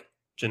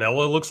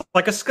Janela looks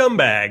like a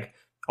scumbag.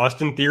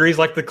 Austin Theory's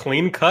the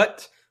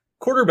clean-cut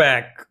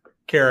quarterback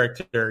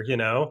character,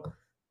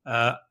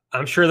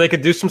 I'm sure they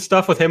could do some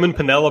stuff with him and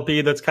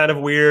Penelope that's kind of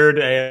weird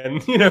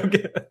and,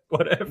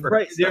 whatever.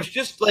 Right. There's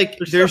just it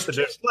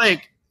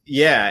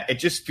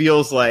just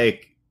feels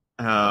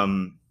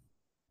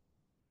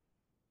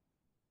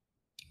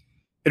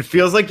it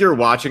feels like you're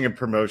watching a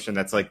promotion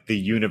that's the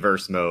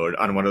universe mode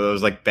on one of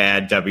those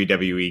bad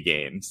WWE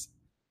games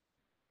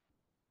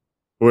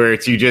where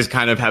you just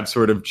kind of have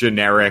sort of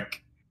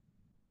generic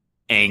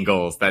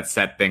angles that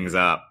set things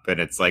up, and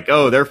it's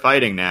oh, they're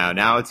fighting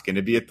now it's going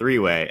to be a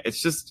three-way.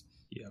 It's just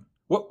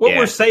what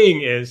we're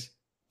saying is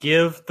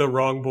give the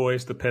Wrong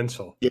Boys the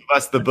pencil, give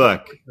us the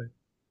book.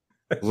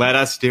 Let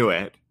us do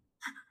it.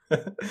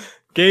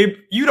 Gabe,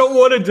 you don't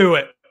want to do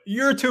it.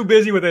 You're too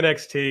busy with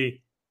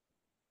NXT.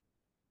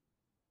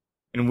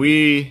 And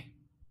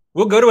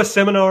we'll go to a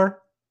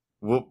seminar.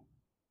 Look,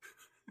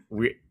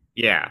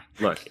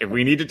 if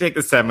we need to take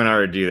the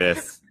seminar to do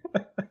this,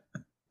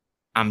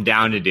 I'm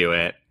down to do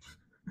it.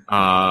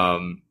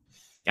 I'm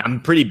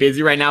pretty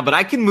busy right now, but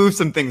I can move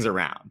some things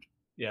around.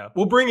 Yeah,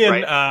 we'll bring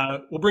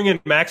in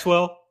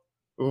Maxwell.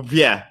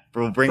 Yeah,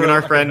 we'll bring in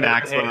our friend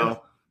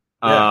Maxwell.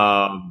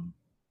 Yeah.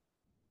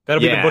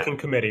 That'll be the booking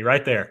committee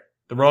right there.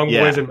 The Wrong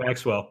Boys and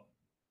Maxwell.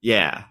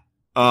 Yeah.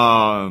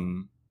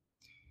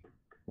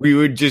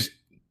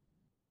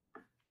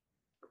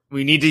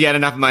 We need to get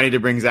enough money to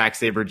bring Zack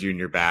Sabre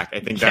Jr. back. I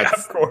think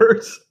that's of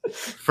course.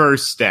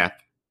 First step,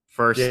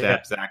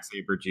 Zack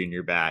Sabre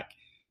Jr. back.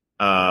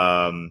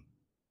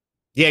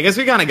 Yeah, I guess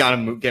we kind of got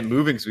to get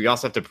moving because we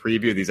also have to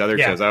preview these other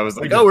shows. I was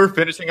like, do. we're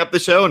finishing up the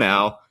show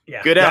now.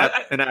 Yeah. Good app.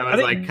 And I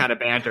was like kind of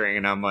bantering,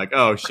 and I'm like,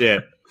 oh,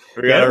 shit.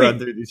 We got to run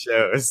through these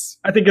shows.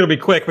 I think it'll be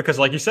quick because,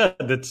 like you said,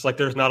 it's like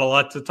there's not a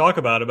lot to talk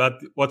about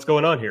what's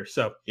going on here.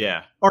 So,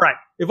 yeah. All right.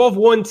 Evolve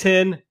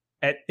 110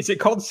 is it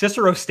called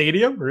Cicero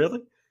Stadium?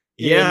 Really?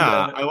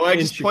 Yeah. I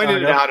just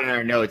pointed it out in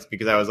our notes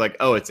because I was like,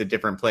 oh, it's a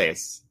different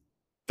place.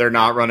 They're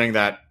not running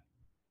that.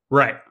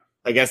 Right.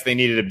 I guess they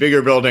needed a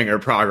bigger building, or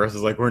Progress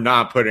is like, we're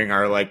not putting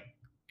our like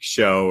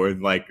show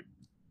in like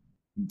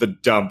the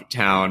dump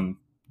town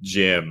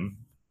gym.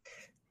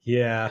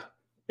 Yeah.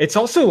 It's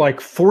also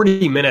like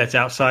 40 minutes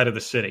outside of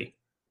the city.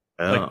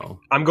 Oh. Like,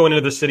 I'm going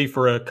into the city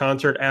for a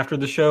concert after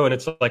the show, and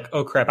it's like,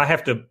 oh crap, I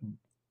have to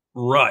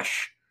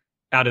rush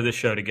out of the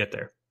show to get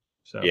there.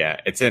 So yeah,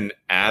 it's in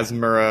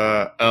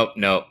Asmara. Oh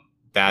no,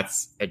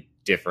 that's a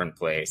different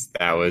place.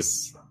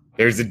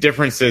 There's a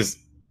difference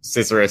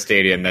Cicero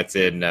Stadium that's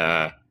in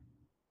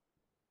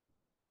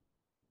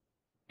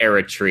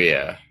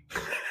Eritrea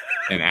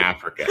in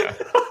Africa.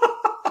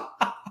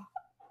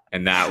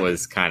 And that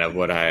was kind of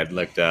what I had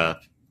looked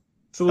up.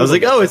 I was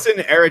like, oh, it's in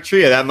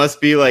Eritrea. That must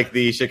be like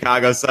the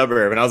Chicago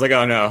suburb. And I was like,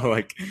 oh no,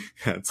 like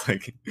that's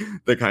like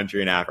the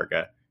country in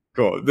Africa.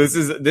 Cool. This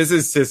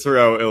is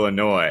Cicero,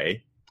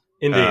 Illinois.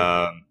 Indeed.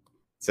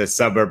 It's a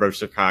suburb of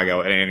Chicago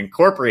and an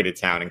incorporated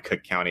town in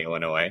Cook County,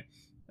 Illinois.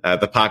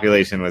 The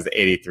population was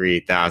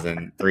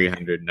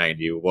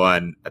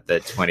 83,391 at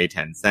the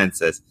 2010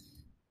 census.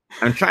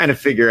 I'm trying to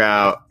figure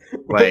out,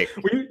 like,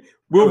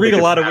 we'll read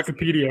a lot of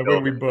Wikipedia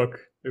when we book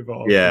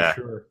Evolve. Yeah,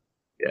 for sure.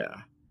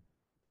 Yeah.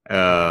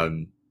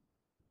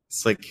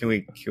 It's like, can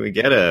we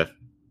get a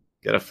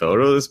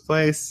photo of this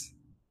place?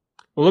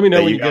 Well, let me know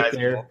that when you guys get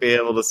there. Won't be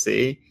able to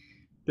see.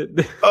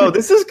 Oh,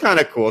 this is kind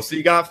of cool. So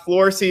you got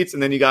floor seats,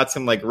 and then you got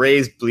some like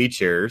raised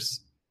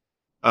bleachers.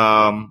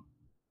 It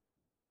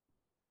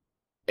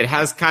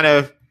has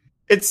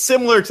it's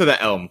similar to the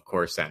Elm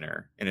Core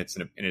Center in its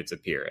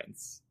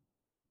appearance.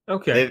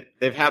 Okay.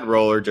 They've had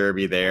roller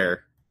derby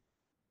there.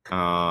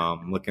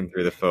 Looking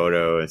through the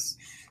photos,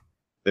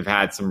 they've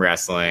had some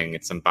wrestling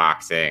and some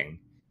boxing.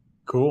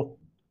 Cool.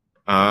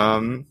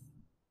 So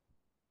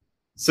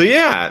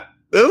yeah,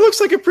 it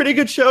looks like a pretty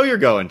good show you're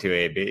going to,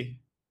 AB.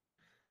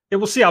 Yeah,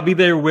 we'll see. I'll be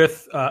there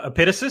with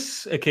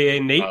Epitasis, aka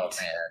Nate. Oh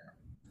man.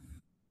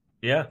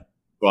 Yeah.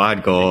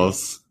 Squad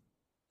goals.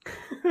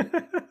 Is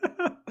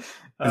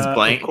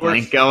Blank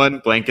going?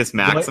 Blankus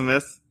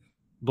Maximus?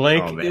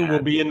 Blank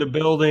will be in the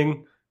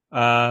building.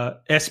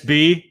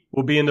 SB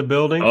will be in the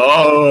building.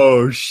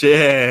 Oh,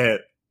 shit.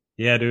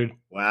 Yeah, dude.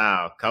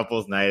 Wow.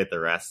 Couples night at the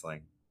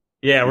wrestling.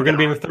 Yeah, we're going to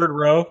be in the third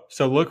row,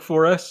 so look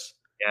for us.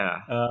 Yeah.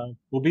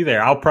 We'll be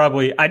there. I'll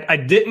probably... I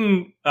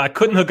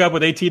couldn't hook up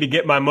with AT to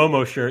get my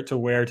Momo shirt to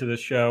wear to this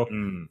show.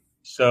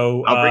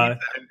 So I'm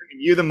bringing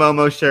you the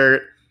Momo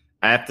shirt.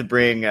 I have to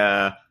bring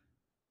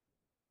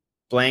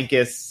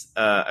Blankus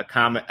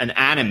an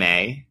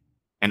anime.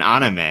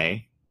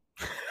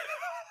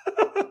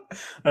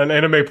 An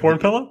anime porn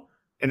pillow?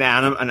 An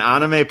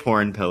anime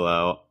porn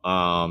pillow.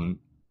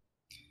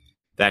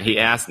 That he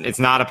asked. It's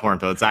not a porn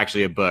pillow. It's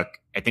actually a book.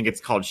 I think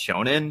it's called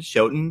Shonen. It's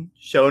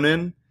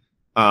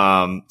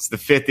the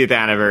 50th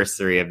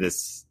anniversary of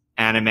this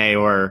anime,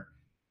 or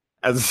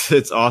as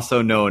it's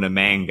also known, a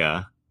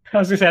manga. I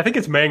was gonna say, I think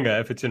it's manga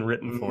if it's in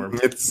written form.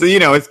 It's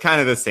it's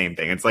kind of the same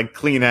thing. It's like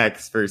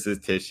Kleenex versus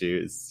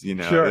tissues.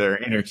 Sure. They're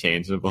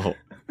interchangeable.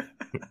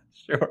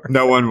 Sure.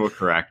 No one will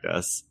correct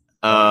us.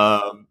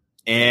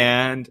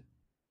 And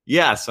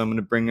yeah, so I'm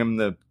gonna bring him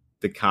the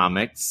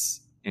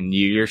comics and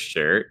you your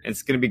shirt.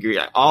 It's gonna be great.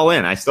 All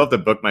in. I still have to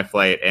book my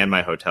flight and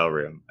my hotel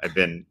room. I've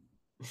been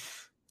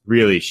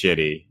really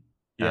shitty.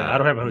 Yeah, I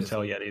don't have a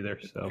hotel yet either.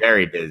 So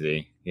very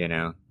busy.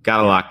 Got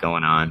a lot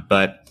going on,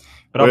 but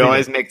we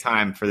always make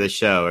time for this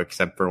show,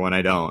 except for when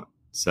I don't.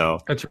 So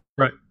that's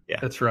right. Yeah,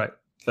 that's right.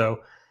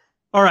 So,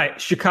 all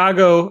right,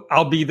 Chicago.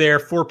 I'll be there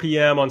 4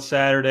 p.m. on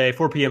Saturday,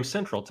 4 p.m.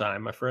 Central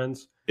Time, my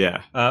friends.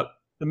 Yeah.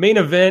 The main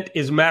event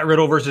is Matt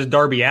Riddle versus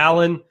Darby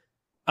Allin.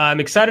 I'm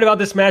excited about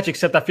this match,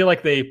 except I feel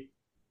like they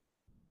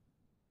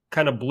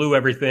kind of blew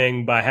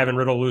everything by having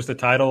Riddle lose the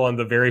title on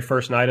the very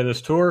first night of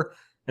this tour,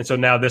 and so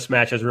now this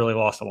match has really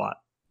lost a lot.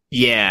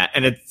 Yeah,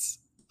 and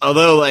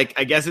although I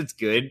guess it's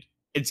good.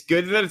 It's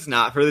good that it's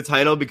not for the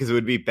title, because it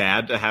would be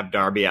bad to have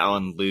Darby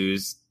Allin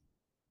lose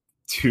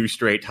 2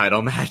 straight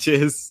title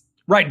matches.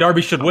 Right,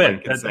 Darby should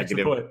win. That's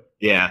the point.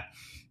 Yeah,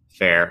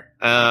 fair.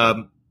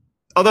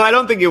 Although I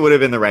don't think it would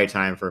have been the right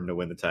time for him to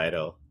win the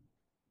title.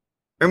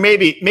 Or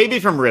maybe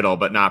from Riddle,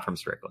 but not from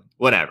Strickland.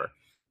 Whatever.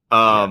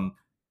 It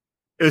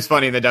was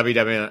funny in the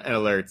WWE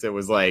alerts. It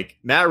was like,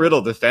 Matt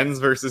Riddle defends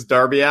versus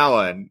Darby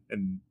Allin.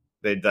 And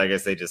I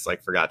guess they just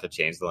forgot to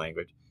change the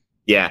language.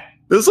 Yeah,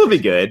 this will be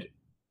good.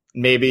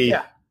 Maybe.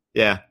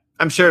 Yeah.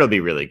 I'm sure it'll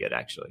be really good,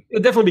 actually.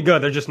 It'll definitely be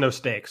good. There's just no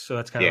stakes, so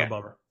that's kind of a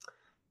bummer.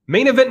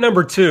 Main event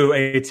number 2,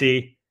 AT.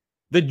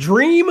 The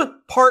Dream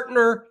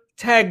Partner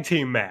Tag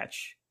Team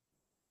Match.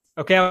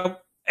 Okay,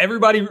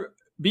 everybody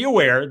be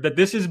aware that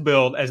this is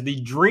billed as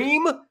the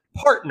Dream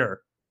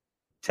Partner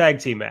tag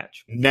team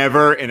match.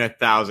 Never in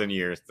 1,000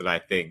 years did I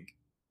think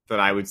that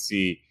I would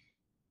see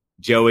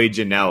Joey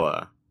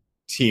Janela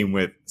team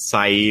with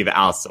Saeed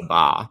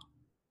Al-Sabah.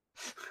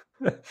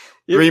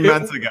 3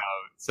 months ago,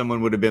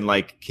 someone would have been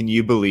like, can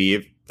you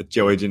believe that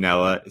Joey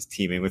Janela is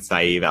teaming with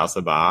Saeed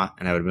Al-Sabah?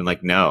 And I would have been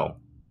like, no.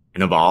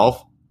 And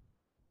Evolve?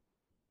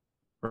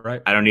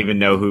 Right. I don't even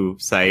know who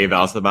Saeed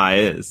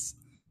Al-Sabah is.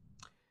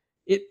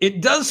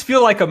 It does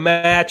feel like a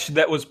match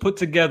that was put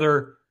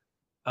together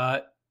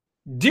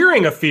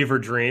during a fever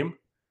dream,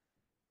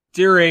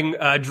 during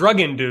a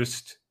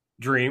drug-induced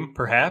dream,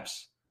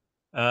 perhaps.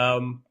 I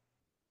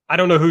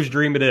don't know whose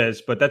dream it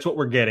is, but that's what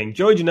we're getting.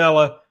 Joey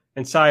Janela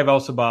and Saeed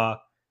Al-Sabah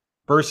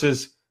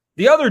versus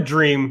the other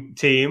dream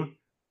team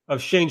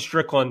of Shane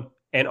Strickland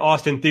and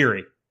Austin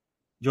Theory,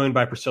 joined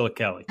by Priscilla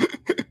Kelly.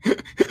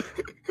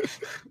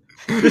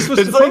 This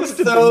was supposed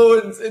to be...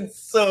 It's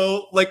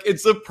so like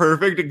it's a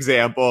perfect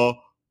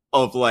example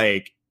of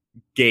like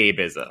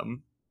Gabeism.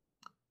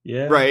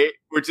 Yeah. Right?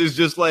 Which is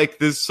just like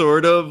this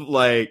sort of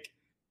like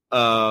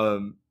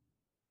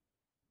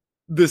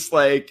this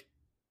like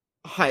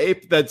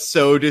hype that's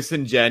so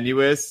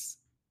disingenuous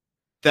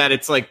that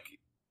it's like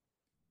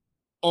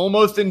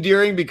almost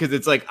endearing because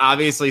it's like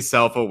obviously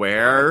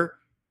self-aware.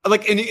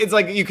 Like, and it's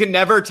like you can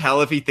never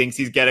tell if he thinks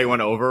he's getting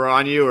one over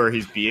on you or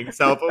he's being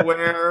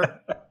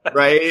self-aware,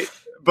 right?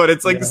 But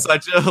it's like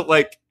such a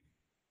like,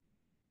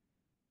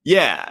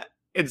 yeah,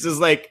 it's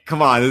just like,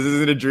 come on, this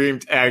isn't a dream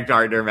tag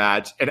partner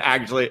match, and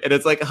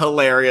it's like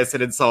hilarious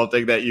and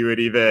insulting that you would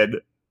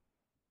even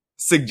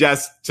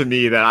suggest to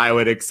me that I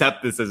would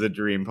accept this as a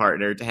dream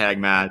partner tag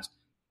match,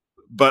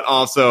 but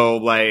also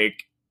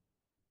like,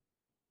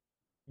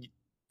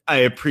 I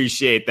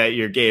appreciate that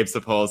you're Gabe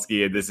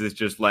Sapolsky and this is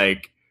just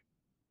like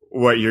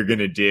what you're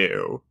gonna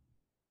do,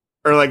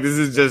 or like this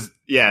is just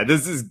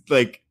this is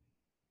like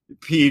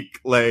peak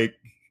like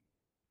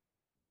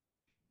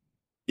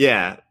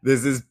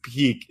this is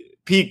peak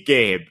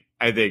Gabe.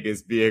 I think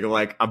is being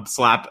like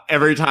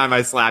every time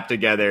I slap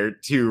together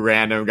two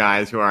random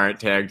guys who aren't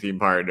tag team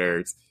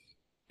partners,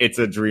 it's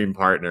a dream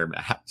partner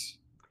match.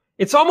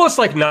 It's almost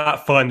like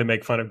not fun to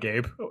make fun of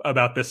Gabe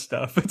about this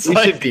stuff. It's he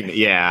like, should be,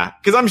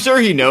 because I'm sure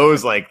he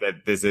knows like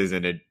that this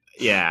isn't a.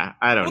 Yeah,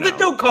 I don't know. Then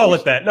don't call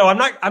it that. No, I'm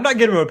not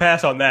giving him a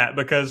pass on that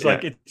because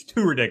like it's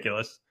too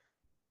ridiculous.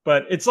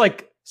 But it's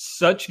like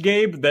such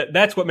Gabe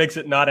that's what makes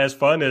it not as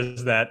fun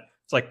is that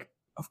it's like,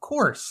 of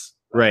course.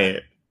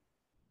 Right.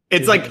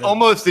 It's like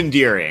almost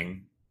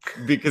endearing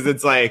because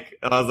it's like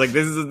I was like,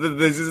 this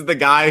is the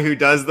guy who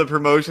does the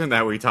promotion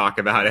that we talk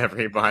about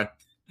every month.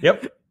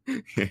 Yep.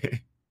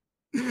 This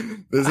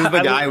is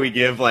the guy we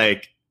give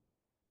like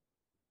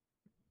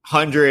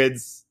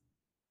hundreds,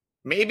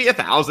 maybe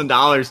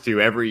 $1,000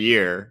 to every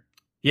year.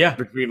 Yeah.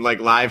 Between like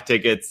live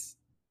tickets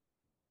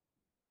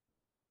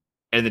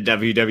and the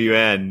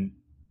WWN.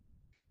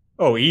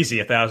 Oh, easy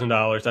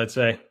 $1,000, I'd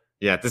say.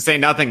 Yeah, to say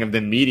nothing of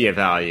the media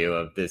value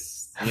of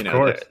this,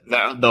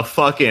 the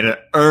fucking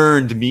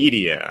earned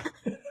media.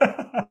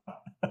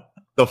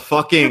 The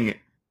fucking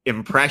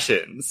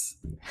impressions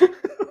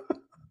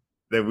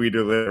that we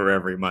deliver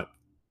every month.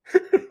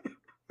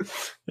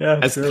 Yeah,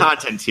 as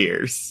content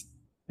tiers.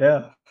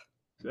 Yeah,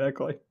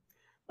 exactly.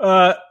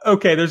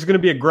 Okay, there's going to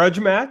be a grudge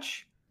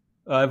match.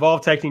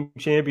 Evolve Tag Team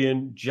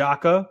Champion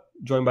Jaka,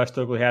 joined by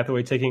Stokely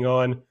Hathaway, taking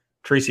on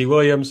Tracy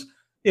Williams.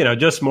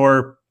 Just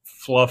more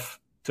fluff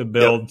to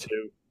build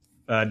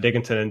to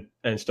Dickinson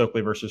and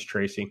Stokely versus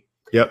Tracy.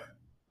 Yep.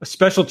 A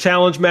special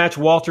challenge match.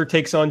 Walter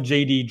takes on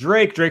JD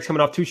Drake. Drake's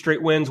coming off 2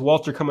 straight wins.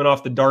 Walter coming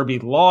off the Darby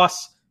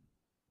loss.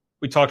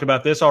 We talked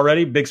about this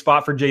already. Big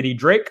spot for JD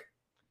Drake.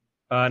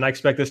 And I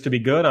expect this to be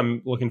good.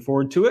 I'm looking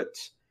forward to it.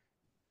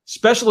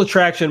 Special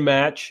attraction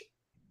match.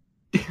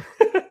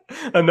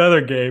 Another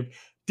game.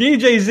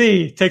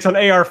 DJZ takes on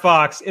AR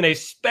Fox in a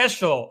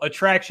special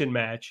attraction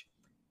match.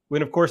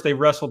 When, of course, they've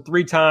wrestled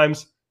 3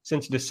 times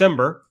since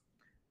December.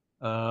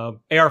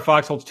 AR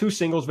Fox holds 2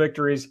 singles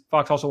victories.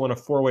 Fox also won a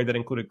 4-way that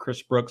included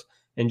Chris Brooks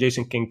and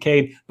Jason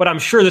Kincaid. But I'm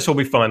sure this will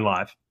be fun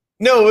live.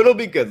 No, it'll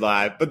be good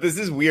live. But this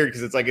is weird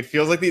because it's like it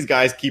feels like these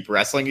guys keep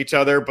wrestling each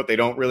other, but they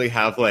don't really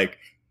have like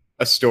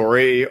a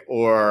story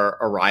or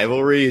a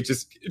rivalry. It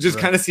just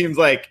kind of seems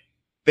like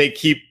they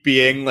keep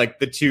being like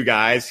the 2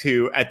 guys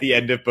who at the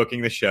end of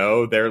booking the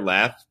show, they're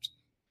left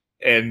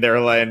and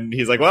they're like, and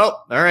he's like,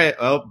 well, all right,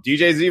 well,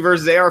 DJZ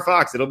versus AR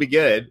Fox. It'll be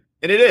good.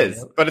 And it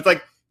is, but it's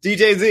like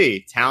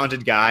DJZ,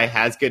 talented guy,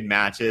 has good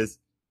matches,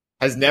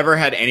 has never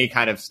had any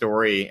kind of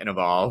story in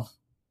Evolve.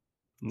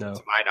 No.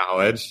 To my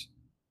knowledge.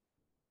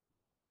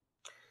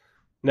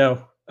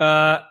 No.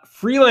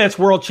 Freelance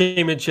World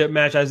Championship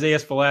match. Isaiah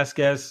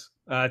Velasquez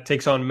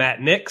takes on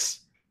Matt Nix.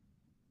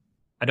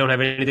 I don't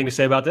have anything to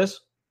say about this.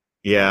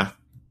 Yeah.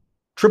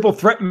 Triple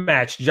threat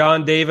match.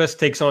 John Davis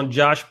takes on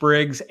Josh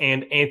Briggs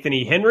and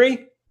Anthony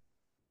Henry.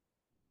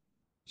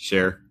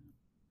 Sure.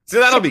 So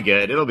that'll be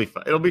good. It'll be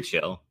fun. It'll be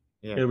chill.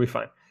 Yeah. It'll be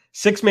fine.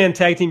 6-man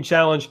tag team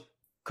challenge.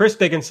 Chris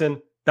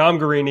Dickinson, Dom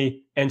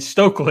Guarini, and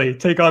Stokely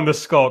take on the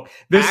Skulk.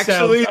 This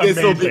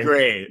will be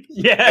great.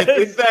 Yes. I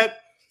think that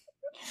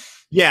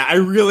Yeah, I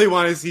really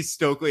want to see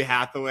Stokely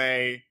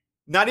Hathaway,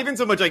 not even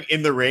so much like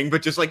in the ring,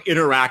 but just like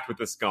interact with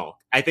the Skulk.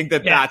 I think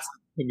that's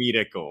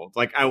comedic gold.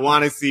 Like, I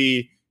want to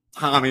see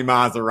Tommy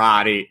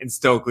Maserati and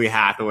Stokely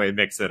Hathaway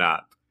mix it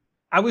up.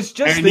 I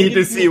need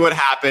to see what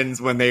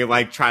happens when they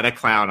like try to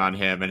clown on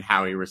him and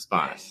how he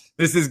responds. Yes.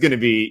 This is going to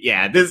be,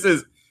 this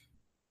is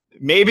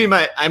maybe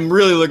I'm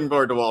really looking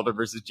forward to Walter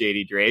versus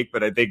JD Drake,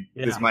 but I think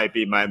this might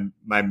be my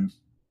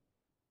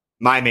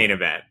main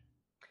event.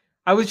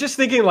 I was just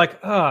thinking,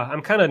 like,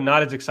 I'm kind of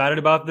not as excited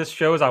about this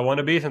show as I want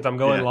to be since I'm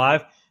going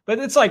live. But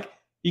it's like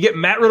you get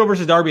Matt Riddle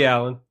versus Darby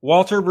Allin,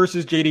 Walter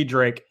versus JD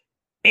Drake,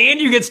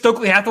 and you get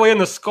Stokely Hathaway and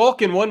the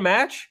Skulk in one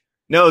match.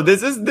 No,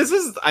 this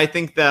is. I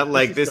think that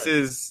like this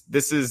is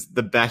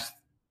the best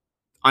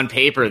on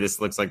paper.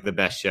 This looks like the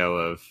best show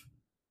of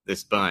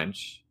this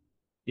bunch.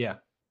 Yeah.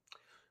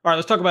 All right,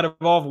 let's talk about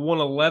Evolve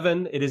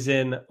 111. It is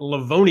in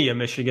Livonia,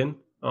 Michigan,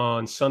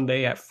 on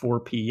Sunday at 4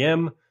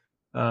 p.m.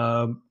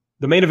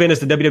 The main event is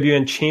the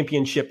WWN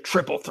Championship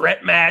Triple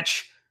Threat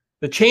match.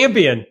 The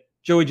champion,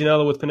 Joey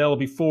Janela with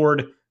Penelope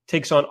Ford,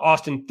 takes on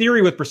Austin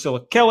Theory with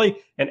Priscilla Kelly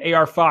and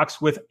AR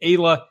Fox with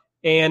Ayla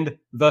and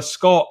the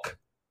Skulk.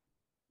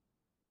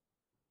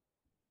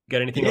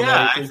 Got anything on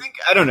that?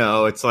 I don't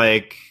know. It's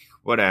like,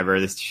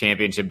 whatever. This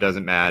championship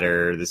doesn't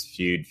matter. This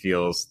feud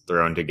feels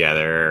thrown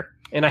together.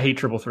 And I hate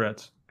triple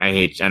threats.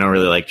 I don't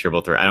really like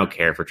triple threat. I don't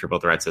care for triple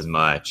threats as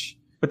much.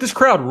 But this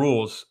crowd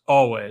rules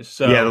always.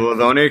 So yeah, the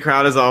Livonia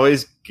crowd is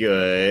always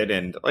good,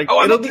 and like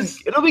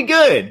it'll be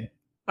good.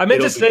 I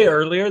meant to say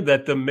earlier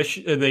that the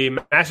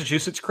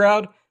Massachusetts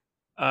crowd,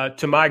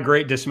 to my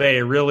great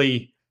dismay,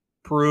 really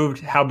proved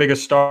how big a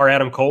star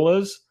Adam Cole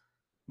is,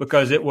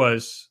 because it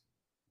was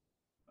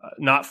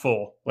not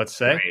full, let's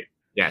say. Right.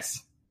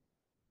 Yes.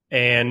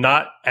 And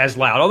not as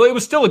loud, although it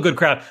was still a good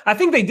crowd. I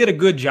think they did a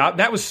good job.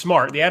 That was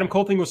smart. The Adam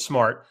Cole thing was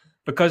smart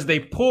because they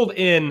pulled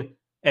in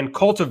and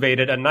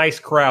cultivated a nice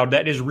crowd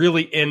that is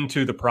really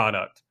into the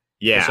product.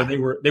 Yeah. And so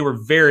they were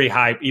very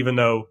hype, even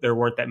though there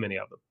weren't that many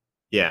of them.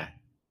 Yeah.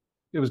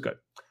 It was good.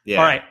 Yeah.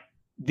 All right.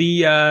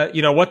 The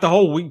what the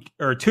whole week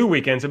or 2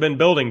 weekends have been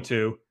building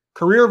to: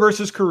 career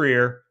versus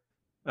career,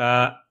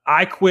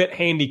 I Quit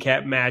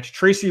handicap match,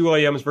 Tracy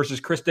Williams versus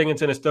Chris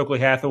Dickinson and Stokely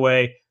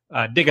Hathaway.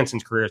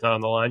 Dickinson's career is not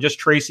on the line, just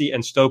Tracy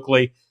and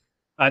Stokely.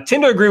 I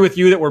tend to agree with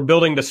you that we're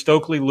building to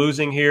Stokely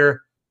losing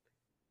here.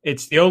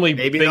 It's the only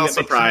maybe thing they'll that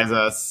surprise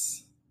us.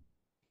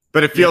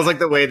 But it feels like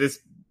the way this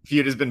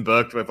feud has been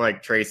booked with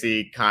like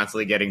Tracy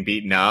constantly getting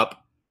beaten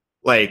up,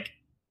 like,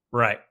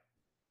 right.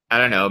 I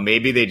don't know.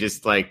 Maybe they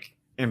just like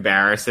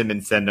embarrass him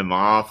and send him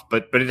off,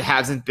 but it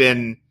hasn't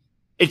been.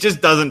 It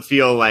just doesn't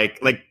feel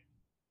like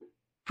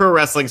pro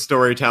wrestling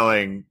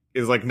storytelling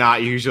is like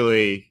not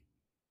usually.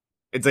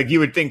 It's like you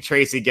would think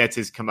Tracy gets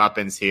his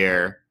comeuppance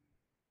here,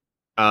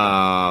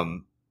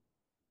 or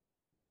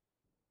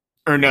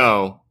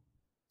no,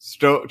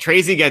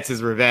 Tracy gets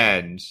his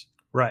revenge.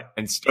 Right.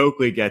 And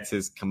Stokely gets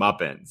his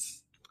comeuppance.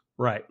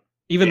 Right.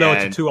 Even though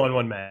it's a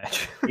 2-on-1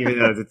 match. Even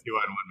though it's a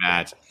 2-on-1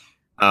 match.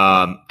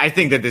 I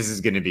think that this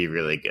is going to be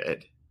really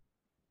good.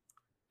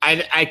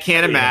 I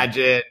can't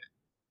imagine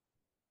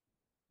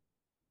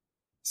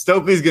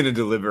Stokely's going to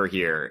deliver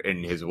here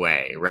in his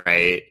way,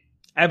 right?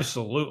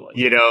 Absolutely.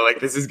 You know, like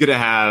this is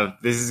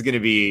going to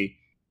be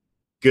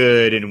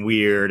good and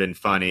weird and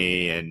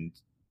funny and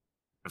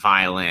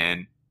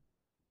violent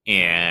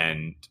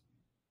and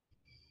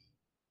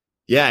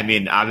yeah, I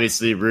mean,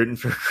 obviously rooting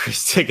for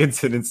Chris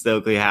Dickinson and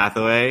Stokely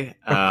Hathaway.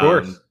 Of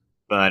course.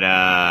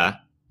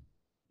 But,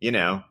 you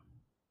know.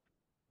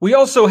 We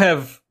also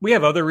have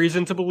other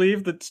reason to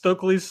believe that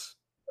Stokely's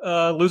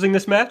losing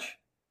this match,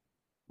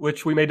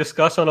 which we may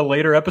discuss on a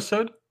later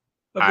episode.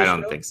 I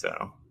don't think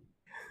so.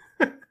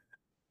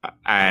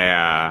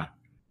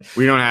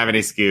 We don't have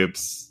any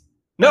scoops.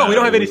 No, we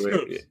don't have any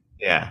scoops.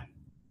 Yeah.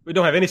 We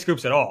don't have any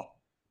scoops at all.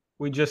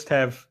 We just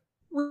have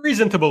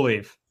reason to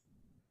believe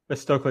that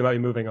Stokely might be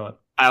moving on.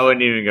 I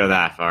wouldn't even go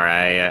that far.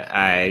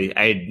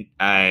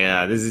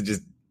 This is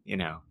just, you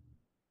know.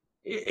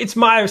 It's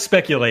my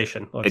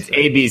speculation. It's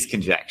say. AB's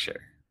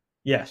conjecture.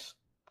 Yes.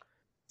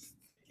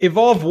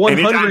 Evolve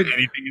 100. Anytime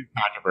anything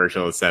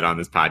controversial is said on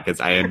this podcast,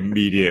 I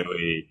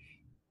immediately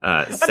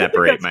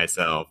separate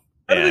myself.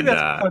 I don't think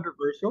that's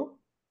controversial.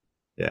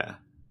 Yeah.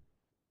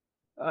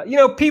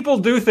 People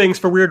do things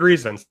for weird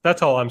reasons.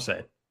 That's all I'm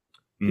saying.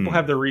 People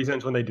have their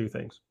reasons when they do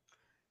things.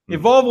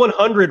 Evolve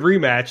 100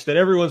 rematch that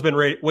everyone's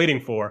been waiting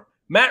for.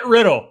 Matt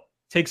Riddle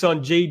takes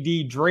on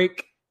JD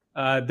Drake.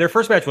 Their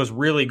first match was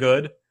really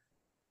good.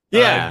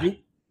 Yeah.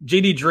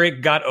 JD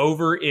Drake got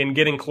over in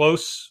getting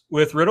close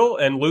with Riddle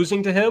and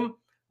losing to him.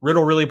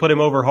 Riddle really put him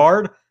over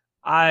hard.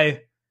 In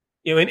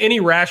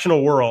any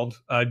rational world,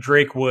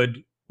 Drake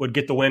would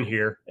get the win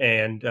here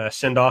and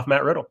send off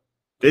Matt Riddle.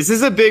 This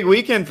is a big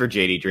weekend for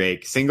JD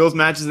Drake. Singles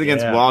matches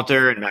against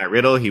Walter and Matt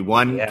Riddle. He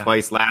won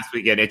twice last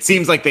weekend. It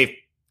seems like they've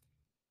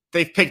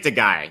picked a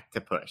guy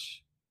to push.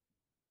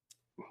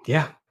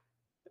 Yeah.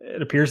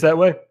 It appears that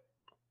way.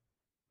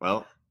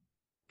 Well,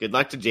 good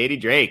luck to JD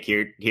Drake.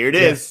 Here it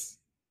is.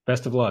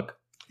 Best of luck.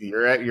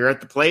 You're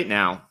at the plate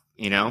now,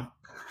 you know?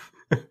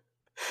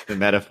 the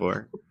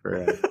metaphor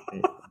for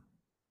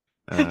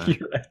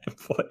You're at the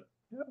play.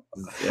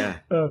 yeah.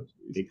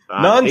 Big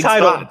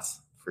Non-title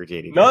thoughts for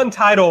JD.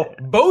 non-title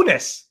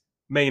bonus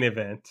main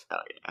event. Oh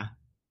yeah.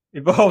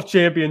 Evolve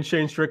champion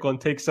Shane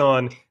Strickland takes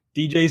on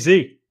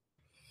DJZ.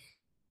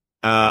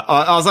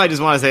 Also, I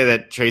just want to say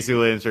that Tracy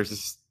Williams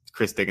versus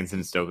Chris Dickinson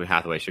and Stokely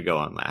Hathaway should go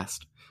on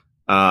last.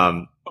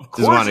 Of course,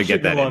 just want to it get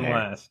should that go in on there.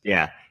 last.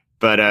 Yeah.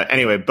 But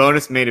anyway,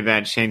 bonus main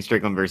event: Shane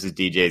Strickland versus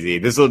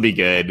DJZ. This will be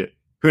good.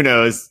 Who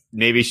knows?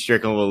 Maybe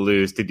Strickland will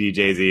lose to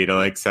DJZ to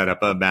like set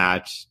up a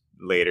match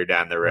later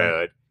down the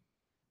road.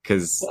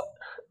 Because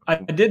I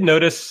did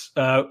notice,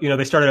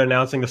 they started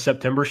announcing the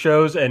September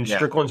shows, and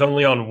Strickland's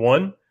only on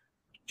one,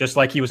 just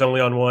like he was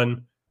only on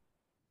one.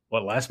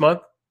 Last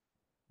month?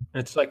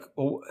 And it's like,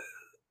 well,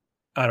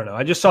 I don't know.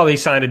 I just saw he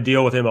signed a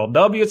deal with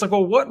MLW. It's like,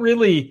 well, what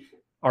really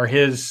are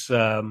his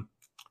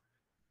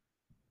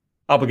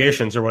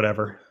obligations or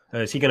whatever?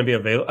 Is he going to be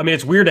available? I mean,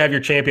 it's weird to have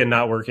your champion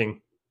not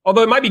working.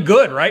 Although it might be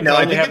good, right? no, To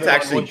I only think have it's them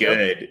on actually one show.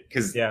 good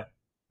because Yeah.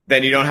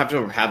 then you don't have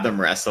to have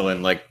them wrestle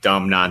in like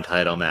dumb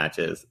non-title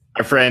matches.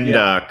 Our friend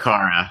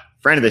Kara,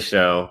 friend of the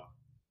show,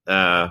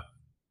 and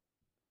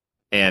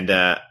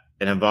an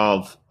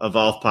Evolve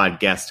Pod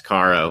guest,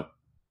 Caro,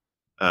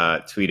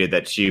 tweeted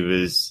that she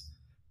was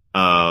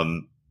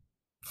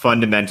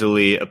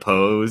fundamentally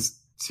opposed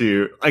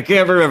to. I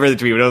can't remember the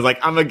tweet, but it was like,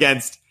 I'm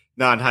against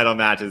non-title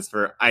matches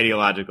for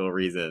ideological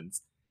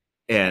reasons,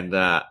 and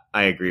I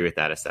agree with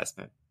that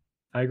assessment.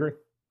 I agree.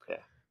 Yeah.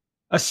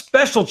 A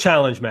special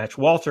challenge match.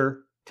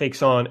 Walter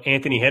takes on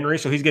Anthony Henry,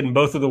 so he's getting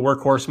both of the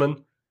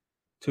workhorsemen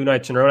 2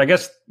 nights in a row. And I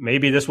guess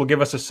maybe this will give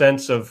us a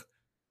sense of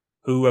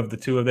who of the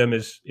two of them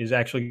is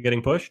actually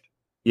getting pushed.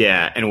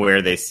 Yeah, and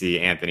where they see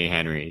Anthony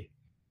Henry.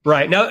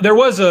 Right. Now, there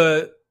was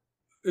a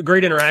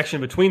great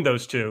interaction between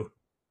those two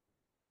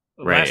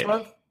last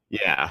month.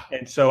 Yeah.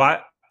 And so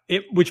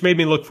which made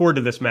me look forward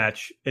to this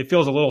match. It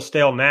feels a little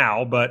stale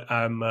now, but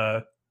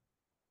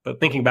but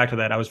thinking back to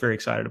that, I was very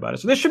excited about it.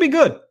 So this should be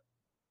good.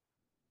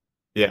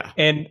 Yeah.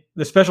 And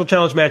the special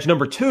challenge match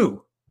number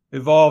 2,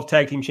 Evolve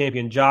Tag Team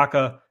Champion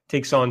Jaka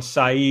takes on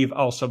Saeed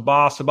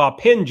Al-Sabah. Sabah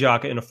pinned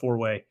Jaka in a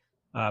 4-way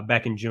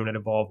back in June at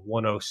Evolve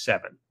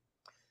 107.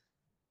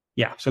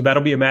 Yeah, so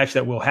that'll be a match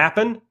that will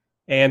happen.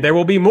 And there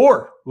will be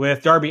more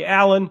with Darby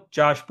Allin,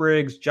 Josh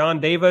Briggs, John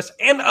Davis,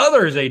 and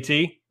others, AT.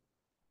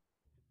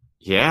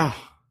 Yeah.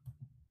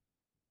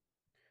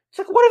 It's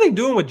like, what are they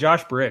doing with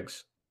Josh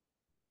Briggs?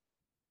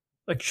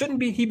 Like,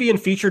 shouldn't he be in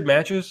featured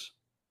matches?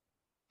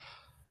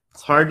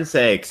 It's hard to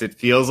say because it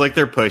feels like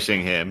they're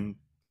pushing him.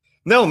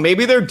 No,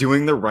 maybe they're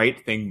doing the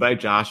right thing by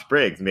Josh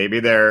Briggs.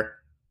 Maybe they're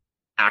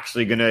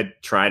actually going to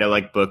try to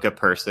like book a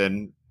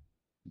person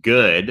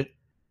good,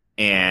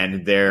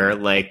 and they're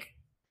like,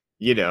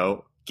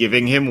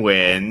 giving him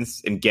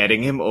wins and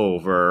getting him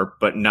over,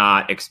 but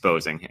not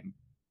exposing him.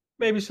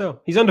 Maybe so.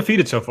 He's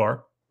undefeated so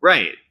far.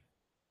 Right.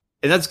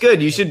 And that's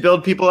good. You should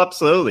build people up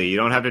slowly. You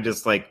don't have to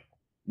just like,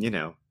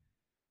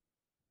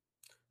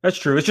 That's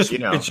true. It's just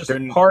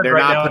they're hard they're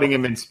right not now. putting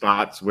him in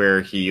spots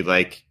where he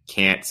like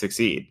can't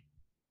succeed.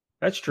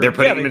 That's true. They're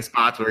putting him in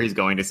spots where he's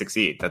going to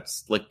succeed.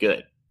 That's like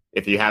good.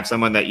 If you have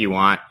someone that you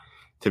want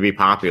to be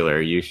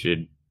popular, you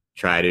should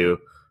try to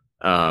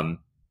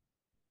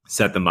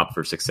set them up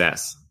for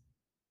success.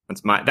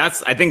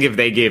 I think if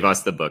they gave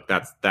us the book,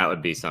 that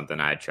would be something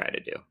I'd try to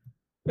do.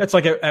 That's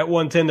like at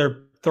 110,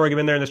 they're throwing him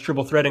in there in this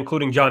triple threat,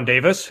 including John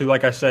Davis, who,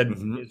 like I said,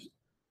 is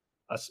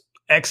an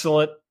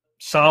excellent,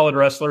 solid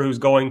wrestler who's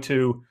going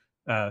to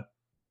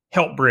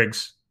help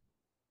Briggs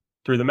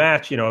through the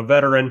match. A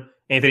veteran,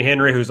 Anthony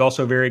Henry, who's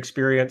also very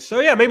experienced.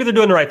 So, yeah, maybe they're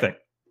doing the right thing.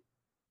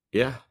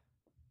 Yeah.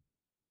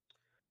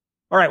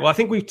 All right. Well, I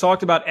think we've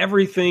talked about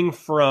everything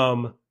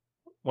from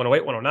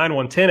 108, 109,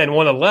 110, and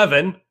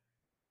 111.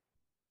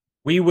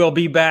 We will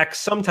be back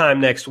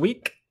sometime next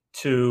week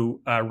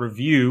to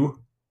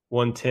review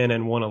 110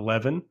 and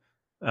 111.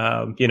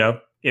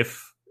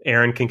 If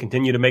Aaron can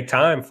continue to make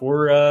time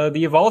for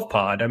the Evolve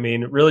pod. I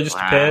mean, it really just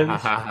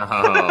depends.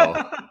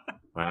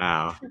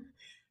 Wow.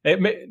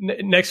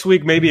 Next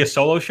week, maybe a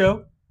solo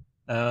show.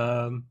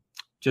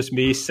 Just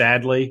me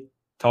sadly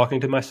talking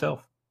to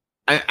myself.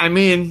 I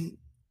mean,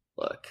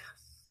 look,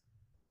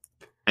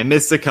 I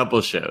missed a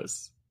couple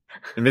shows.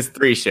 I missed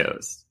 3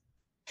 shows.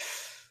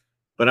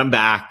 But I'm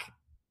back.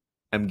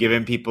 I'm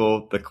giving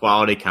people the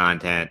quality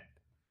content.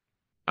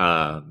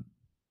 I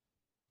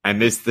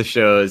missed the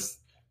shows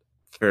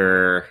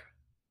for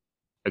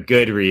a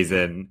good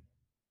reason.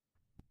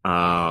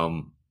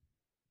 Yeah,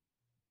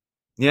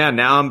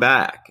 now I'm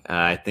back.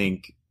 I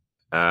think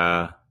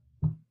I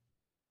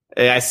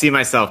see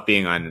myself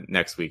being on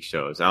next week's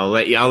shows. I'll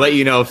let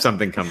you know if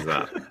something comes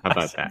up. How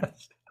about that?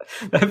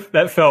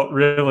 That felt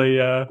really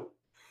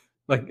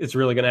like it's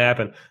really going to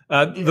happen.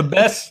 The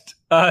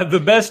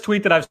best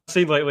tweet that I've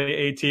seen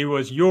lately, AT,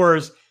 was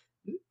yours.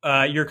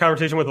 Your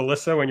conversation with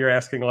Alyssa when you're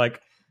asking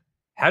like,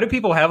 how do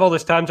people have all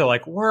this time to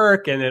like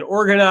work and then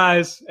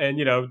organize and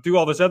do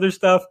all this other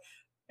stuff?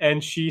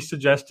 And she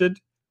suggested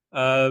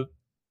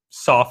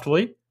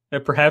softly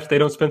that perhaps they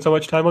don't spend so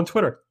much time on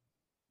Twitter.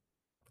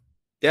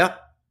 Yeah.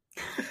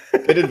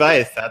 Good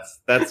advice.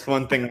 That's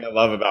one thing I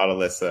love about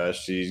Alyssa.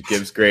 She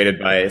gives great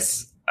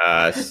advice.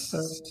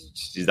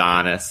 She's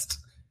honest.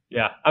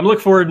 Yeah, I'm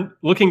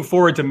looking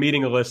forward to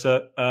meeting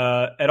Alyssa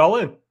at All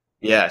In.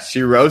 Yeah,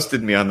 she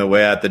roasted me on the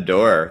way out the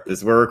door.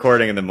 We're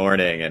recording in the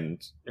morning,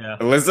 and yeah.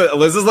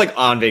 Alyssa's like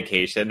on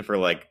vacation for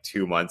like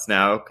 2 months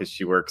now because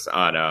she works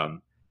on a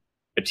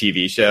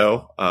TV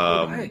show.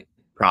 Right.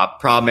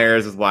 Prom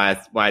airs with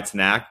Wyatt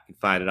Snack. You can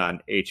find it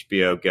on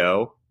HBO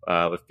Go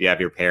if you have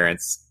your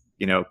parents'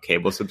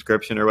 cable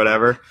subscription or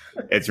whatever.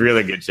 It's a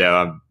really good show.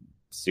 I'm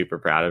super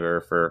proud of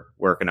her for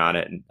working on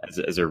it and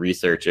as a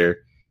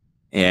researcher.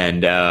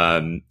 And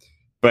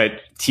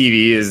but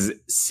TV is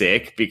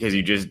sick because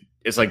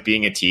it's like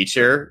being a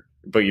teacher,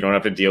 but you don't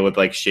have to deal with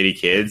like shitty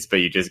kids, but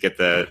you just get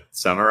the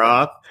summer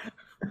off.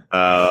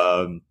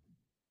 And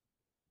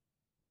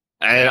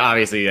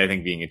obviously I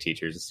think being a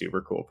teacher is a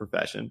super cool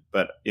profession,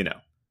 but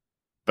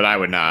I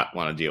would not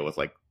want to deal with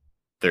like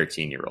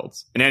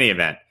 13-year-olds. In any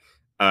event,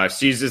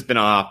 she's just been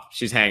off.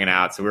 She's hanging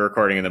out. So we're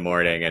recording in the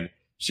morning, and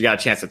she got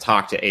a chance to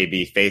talk to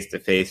AB face to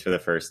face for the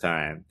first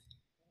time.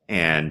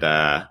 And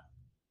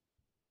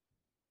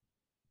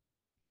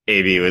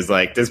AB was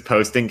like, does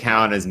posting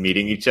count as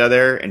meeting each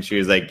other? And she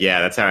was like,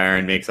 yeah, that's how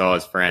Aaron makes all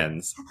his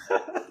friends.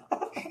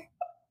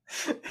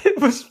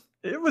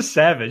 It was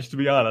savage, to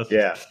be honest.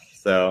 Yeah.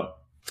 So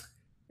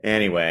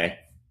anyway,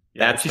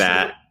 that's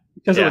that.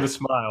 She does it with a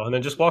smile and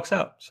then just walks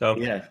out. So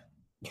yeah.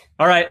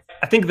 All right.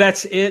 I think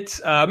that's it.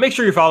 Make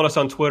sure you're following us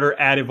on Twitter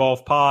at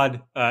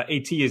EvolvePod.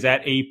 AT is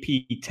at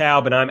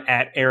APTaub, and I'm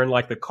at Aaron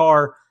Like the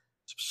Car.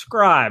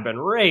 Subscribe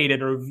and rate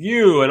and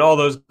review and all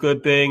those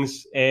good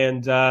things.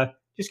 And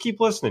just keep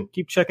listening.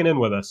 Keep checking in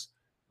with us.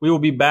 We will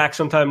be back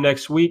sometime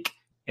next week,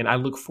 and I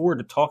look forward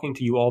to talking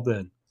to you all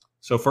then.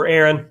 So for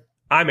Aaron,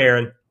 I'm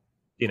Aaron. See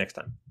you next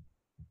time.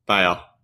 Bye, y'all.